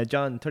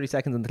 John, 30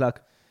 seconds on the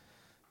clock.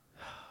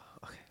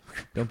 Okay.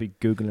 Don't be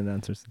Googling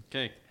answers.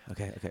 Okay.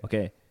 Okay.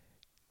 Okay.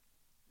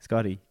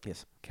 Scotty,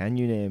 Yes. can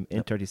you name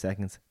in 30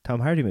 seconds Tom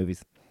Hardy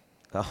movies?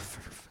 Oh,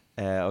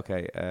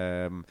 okay.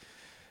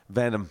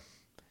 Venom.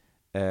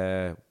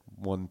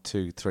 1,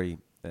 2, 3,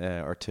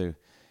 or 2.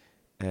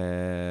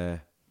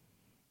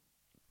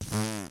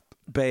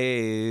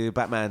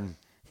 Batman.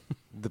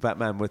 The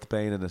Batman with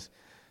Bane in it.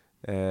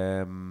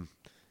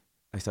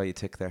 I saw you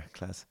tick there,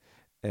 class.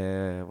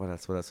 What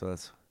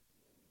else?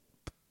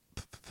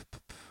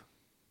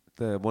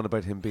 The one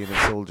about him being a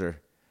soldier.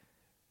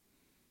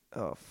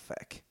 Oh,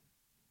 feck.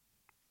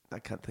 I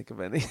can't think of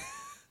any.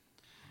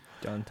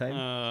 John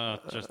time.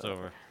 Just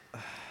over.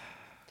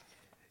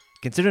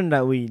 Considering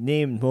that we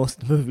named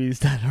most movies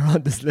that are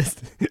on this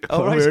list, Oh,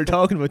 but right. we were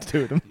talking about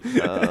two of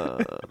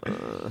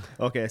them.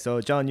 Okay, so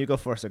John, you go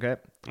first, okay?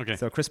 Okay.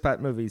 So Chris Pratt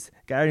movies,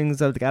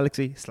 Guardians of the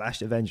Galaxy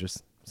 /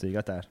 Avengers. So you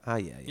got that.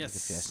 Yeah.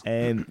 Yes.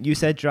 You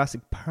said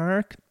Jurassic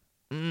Park.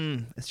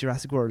 It's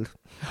Jurassic World.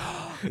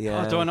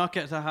 Yeah. Oh, do I not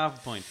get to half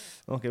a point?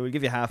 Okay, we'll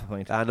give you half a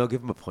point. No,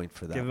 give him a point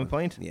for that. Give him a one.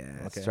 point? Yeah,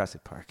 it's Okay.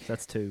 Jurassic Park.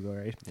 That's 2, all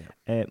right.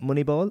 Yeah.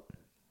 Moneyball.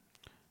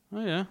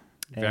 Oh yeah.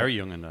 Very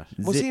young in that.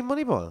 Was he in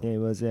Moneyball? Yeah, he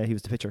was. He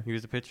was the pitcher He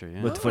was the pitcher.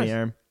 Yeah. with the funny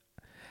arm.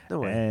 No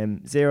way.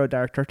 Zero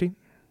Dark 30.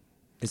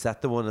 Is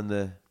that the one in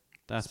the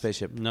That's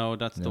spaceship? No,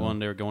 that's the No. one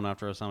they were going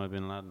after Osama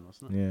bin Laden,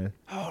 wasn't it? Yeah.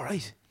 Oh,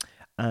 right.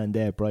 And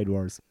Bride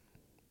Wars.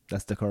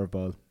 That's the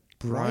curveball.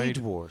 Bride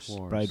Wars.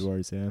 Bride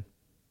Wars, yeah.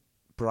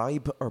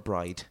 Bribe or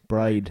bride?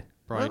 Bride.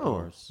 Bride Oh.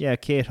 Wars. Yeah,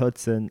 Kate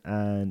Hudson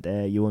and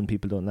You One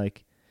People Don't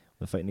Like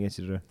were fighting against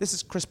each other. This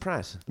is Chris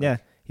Pratt. Yeah,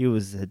 he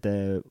was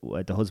the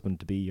husband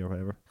to be or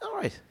whatever. All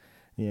right.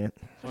 Yeah.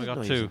 So I got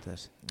No, you 2. said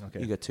that.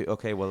 Okay. You got 2.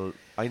 Okay, well,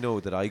 I know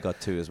that I got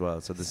 2 as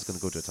well, so this is going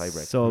to go to a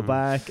tiebreak. So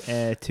back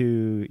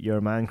to your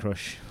man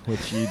crush,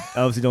 which you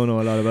obviously don't know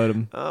a lot about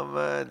him. Oh,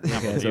 man.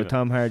 Okay, so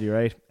Tom Hardy,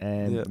 right?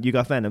 Yeah. You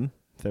got Venom.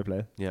 Fair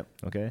play. Yeah.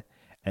 Okay.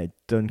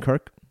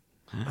 Dunkirk.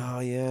 Oh,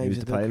 yeah. He was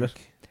in the pilot.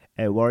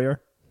 Dunkirk.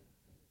 Warrior.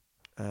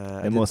 I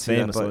The didn't most see that,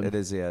 famous but one. It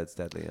is, yeah, it's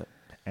deadly,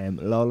 yeah.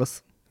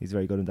 Lawless. He's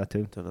very good in that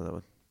too. Don't know that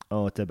one.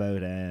 Oh, it's about Oh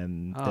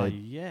the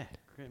yeah.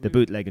 Great the movie.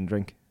 bootleg and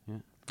drink. No,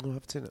 I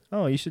haven't seen it.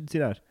 Oh, you should see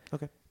that.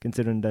 Okay.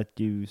 Considering that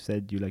you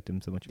said you liked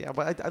him so much. Yeah,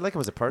 but I like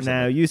him as a person.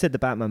 Now you said the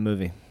Batman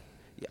movie,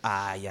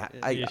 Yeah. You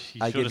I should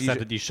gave have you.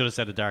 said it. You should have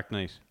said The Dark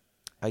Knight.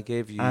 I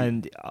gave you.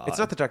 and It's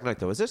not the Dark Knight,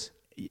 though, is it?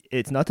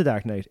 It's not the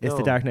Dark Knight. It's the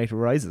No. Dark Knight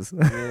Rises. Yeah,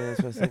 that's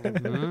what I was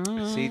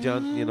thinking. See,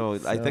 John,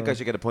 I think I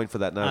should get a point for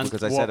that now And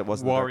because I said it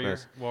wasn't Warrior. the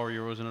Dark Knight.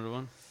 Warrior was another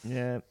one.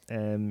 Yeah.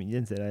 You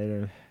didn't say that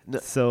either. No.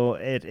 So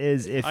it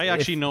is. If I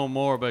actually know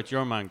more about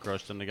your man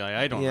crush than the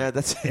guy I don't. Yeah, like.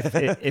 that's.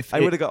 if I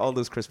would have got all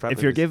those Chris Pratt.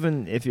 if you're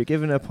movies.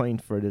 given a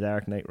point for the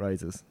Dark Knight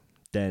Rises,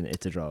 then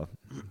it's a draw,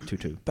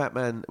 2-2.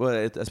 Batman, well,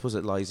 I suppose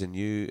it lies in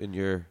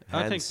your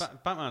I hands.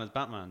 think Batman is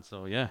Batman.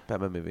 So yeah.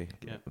 Batman movie.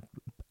 Yeah.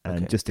 And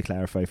Okay. just to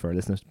clarify for our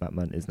listeners,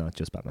 Batman is not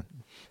just Batman.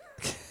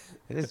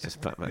 It is just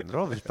Batman. They're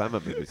all just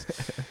Batman movies.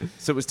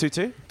 So it was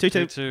 2-2.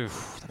 2-2.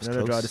 2-2. Another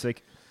draw close. this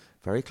week.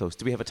 Very close.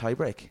 Do we have a tie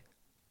break?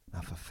 Oh,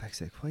 for fuck's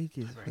sake! Why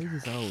do you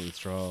always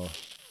draw?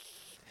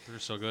 You're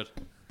so good.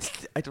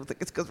 I don't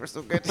think it's because we're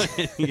so good.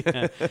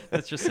 Yeah.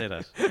 Let's just say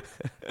that.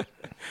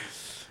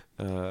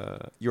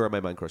 You are my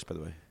man crush, by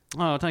the way.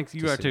 Oh, thanks.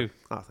 You Just are so too.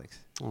 Oh, thanks.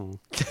 Oh.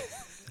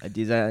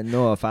 Do you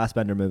know a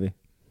Fassbender movie?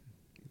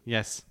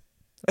 Yes.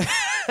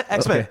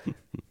 X-Men. Okay.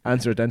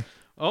 Answer it then.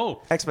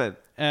 Oh. X-Men.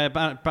 No,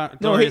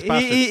 Glorious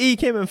Bastards. he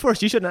came in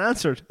first. You shouldn't have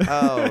answered.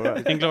 Oh,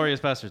 right. Inglorious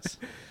Bastards.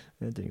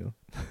 Yeah, there you go.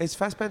 Is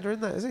Fassbender in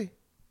that, is he?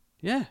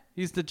 Yeah,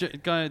 he's the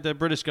guy, the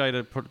British guy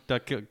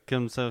that killed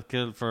himself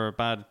killed for a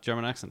bad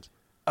German accent.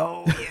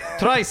 Oh, yeah.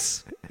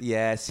 Thrice.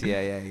 Yes,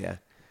 yeah. I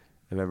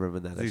remember him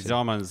in that. These actually.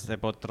 Germans, they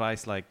both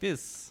thrice like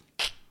this.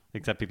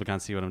 Except people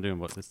can't see what I'm doing,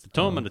 but it's the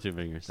thumb and the 2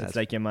 fingers. It's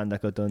like your man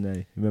that got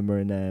done. Remember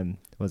in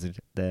was it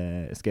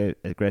the Escape?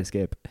 Great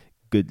Escape.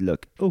 Good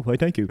luck. Oh, why?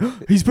 Thank you.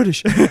 He's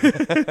British.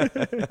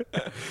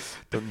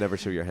 Don't never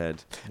show your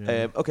hand.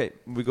 Yeah. Okay,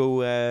 we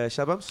go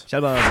shell bombs.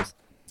 Shell bombs.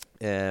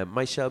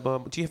 My shell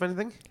bomb. Do you have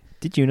anything?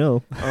 Did you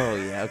know? Oh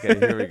yeah. Okay,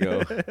 here we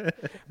go.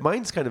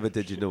 Mine's kind of a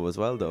did you know as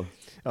well, though.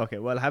 Okay,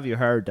 well, have you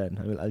heard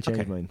then? I'll change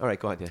Okay. mine. All right,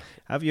 go on. Yeah.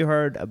 Have you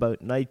heard about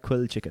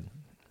NyQuil chicken?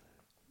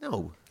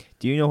 No,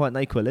 Do you know what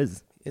NyQuil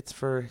is? it's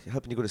for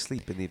helping you go to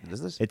sleep in the evening,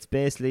 isn't it? It's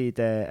basically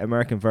the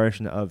American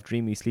version of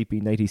Dreamy,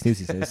 Sleepy, Nighty,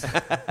 Snoozy Snooze.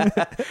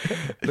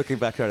 Looking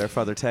back at our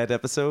Father Ted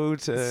episode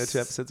 2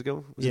 episodes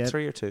ago, was Yeah. it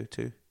 3 or 2?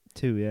 2.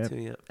 2, yeah.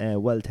 2, yeah.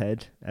 Well,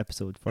 Ted,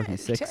 episode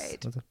 46.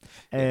 Ted. was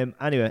it?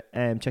 Anyway,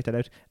 check that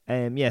out.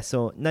 Yeah,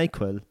 so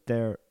NyQuil,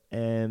 they're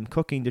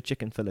cooking the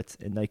chicken fillets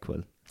in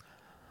NyQuil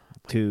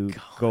to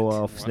go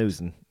off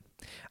snoozing.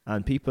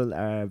 And people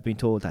are being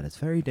told that it's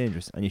very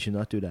dangerous and you should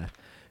not do that.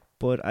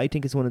 But I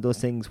think it's one of those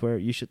things where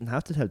you shouldn't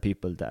have to tell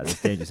people that it's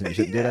dangerous and you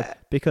shouldn't do that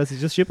because it's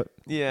just stupid.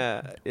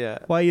 Yeah.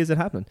 Why is it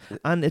happening?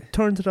 And it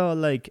turns it all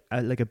like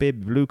a baby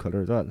blue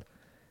colour as well.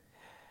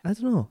 I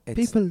don't know.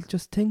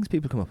 It's- Things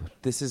people come up with.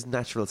 This is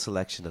natural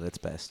selection at its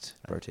best,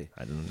 Bertie.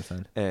 I don't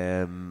understand.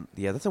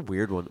 Yeah, that's a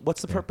weird one.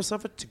 What's the purpose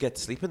of it? To get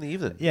to sleep in the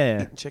evening?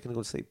 Yeah. Eating chicken and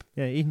go to sleep.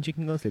 Yeah, eating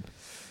chicken and go to sleep.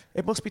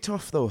 It must be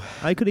tough, though.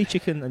 I could eat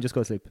chicken and just go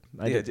to sleep.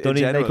 I Yeah, don't in eat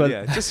general, NyQuil.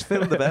 yeah. Just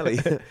fill the belly.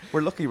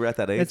 We're lucky we're at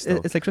that age, though.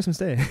 It's like Christmas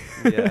Day.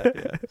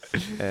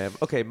 yeah.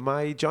 Okay,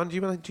 John, do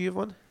you have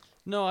one?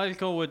 No, I'll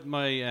go with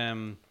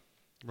my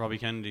Robbie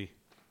Kennedy.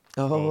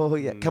 Oh,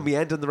 yeah. Can we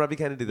end on the Robbie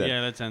Kennedy then? Yeah,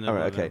 let's end it. All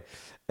right,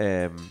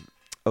 okay.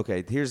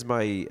 Okay, here's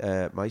my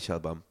my shell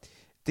bomb.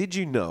 Did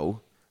you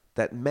know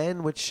that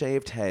men with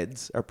shaved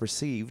heads are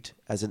perceived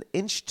as an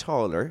inch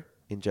taller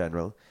in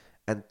general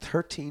and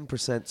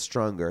 13%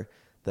 stronger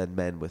than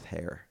men with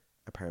hair,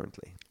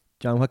 apparently?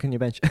 John, what can you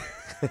bench?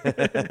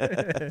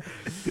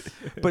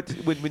 But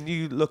when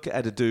you look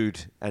at a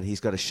dude and he's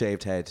got a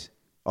shaved head,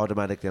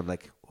 automatically I'm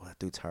like, oh, that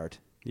dude's hard.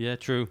 Yeah,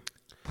 true.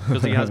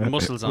 Because he has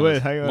muscles on Wait,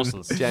 his hang on.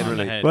 muscles Generally. on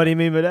the head. What do you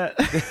mean by that?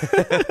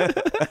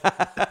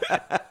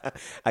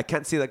 I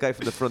can't see that guy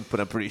from the front, but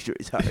I'm pretty sure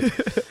he's hard.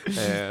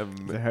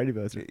 The Hardy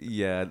Bastard.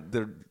 Yeah,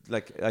 they're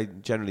like, I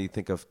generally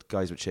think of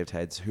guys with shaved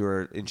heads who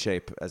are in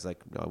shape as like,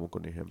 no, I won't go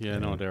near him. Yeah,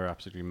 no, they're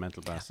absolutely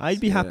mental bastards. I'd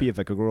be happy Yeah. if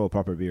I could grow a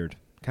proper beard.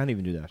 Can't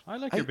even do that. I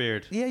like your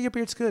beard. Yeah, your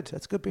beard's good.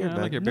 That's a good beard, Yeah, I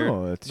man. like your beard.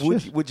 No, it's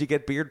shit. Would you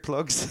get beard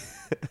plugs?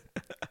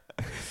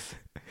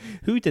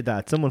 Who did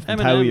that? Someone from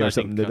Eminem, Towie I or think,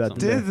 something did got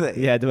that. something. Did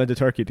they? Yeah, they went to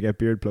Turkey to get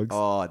beard plugs.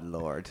 Oh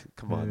Lord,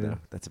 come on Yeah. now.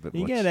 That's a bit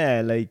You much. get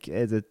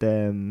is it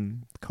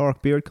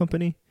Cork Beard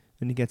Company,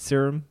 and you get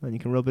serum and you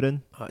can rub it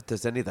in.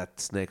 Does any of that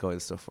snake oil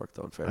stuff work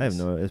though? In I fairness?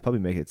 have no. It'll probably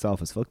make it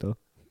soft as fuck though.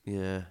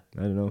 Yeah,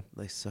 I don't know.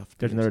 nice soft.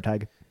 There's beard. another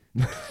tag.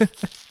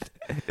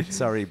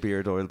 Sorry,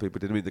 beard oil people.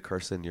 Didn't mean the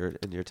curse in your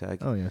tag.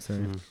 Oh yeah,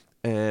 sorry.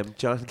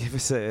 John, give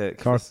us a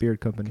Cork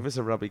Beard Company. Give us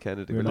a Robbie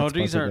Kennedy. We're will not Oh,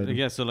 these sponsored are, by them.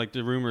 yeah, so like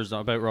the rumours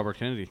about Robert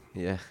Kennedy.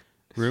 you? Yeah.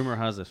 Rumour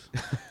has it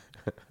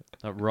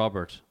that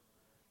Robert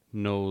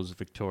knows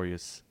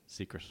Victoria's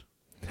secret.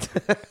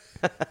 The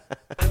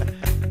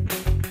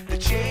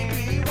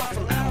JB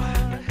Waffle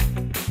Hour.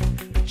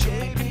 The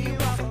JB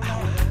Waffle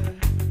Hour.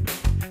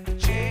 The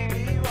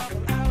JB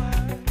Waffle Hour.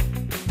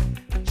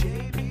 The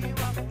JB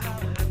Waffle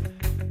Hour.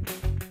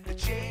 The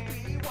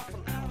JB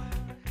Waffle Hour.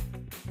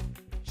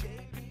 The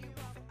JB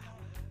Waffle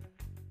Hour.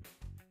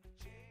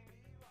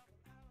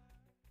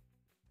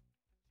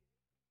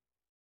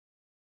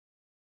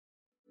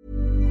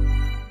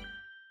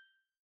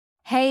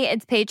 Hey,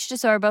 it's Paige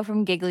DeSorbo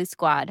from Giggly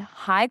Squad.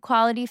 High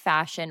quality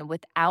fashion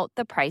without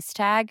the price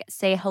tag.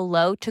 Say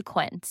hello to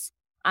Quince.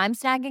 I'm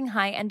snagging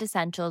high-end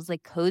essentials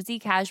like cozy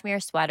cashmere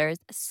sweaters,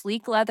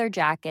 sleek leather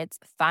jackets,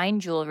 fine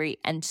jewelry,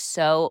 and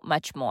so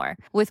much more.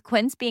 With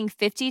Quince being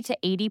 50 to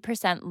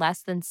 80%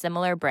 less than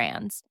similar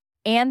brands.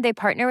 And they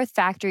partner with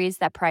factories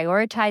that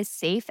prioritize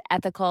safe,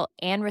 ethical,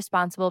 and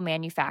responsible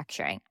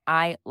manufacturing.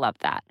 I love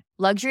that.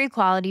 Luxury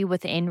quality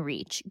within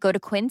reach. Go to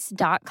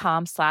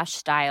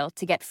quince.com/style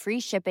to get free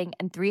shipping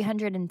and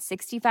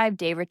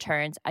 365-day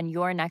returns on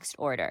your next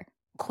order.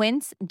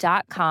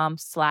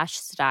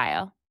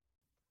 Quince.com/style.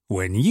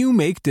 When you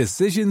make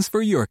decisions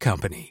for your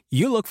company,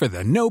 you look for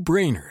the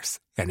no-brainers.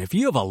 And if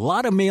you have a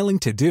lot of mailing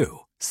to do,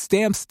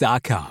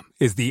 Stamps.com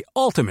is the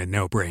ultimate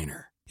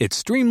no-brainer. It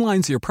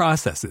streamlines your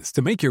processes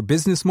to make your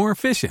business more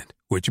efficient,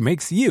 which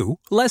makes you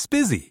less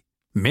busy.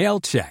 Mail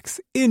checks,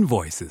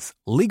 invoices,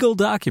 legal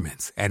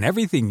documents, and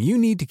everything you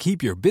need to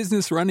keep your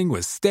business running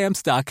with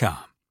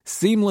Stamps.com.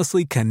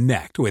 Seamlessly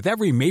connect with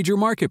every major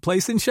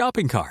marketplace and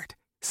shopping cart.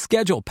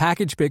 Schedule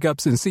package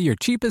pickups and see your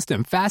cheapest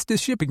and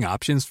fastest shipping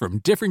options from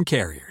different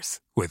carriers,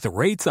 with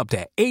rates up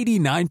to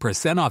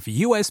 89% off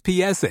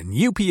USPS and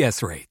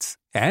UPS rates.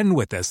 And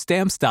with the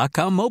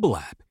Stamps.com mobile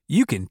app,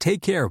 you can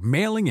take care of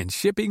mailing and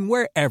shipping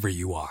wherever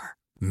you are.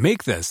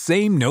 Make the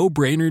same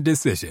no-brainer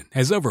decision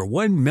as over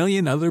 1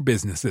 million other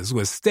businesses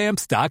with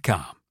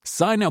Stamps.com.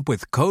 Sign up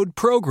with code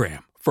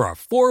PROGRAM for a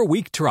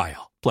 4-week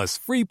trial, plus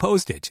free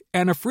postage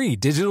and a free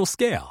digital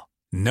scale.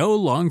 No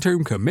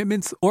long-term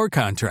commitments or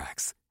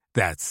contracts.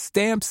 That's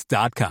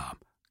Stamps.com.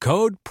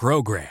 Code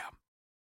PROGRAM.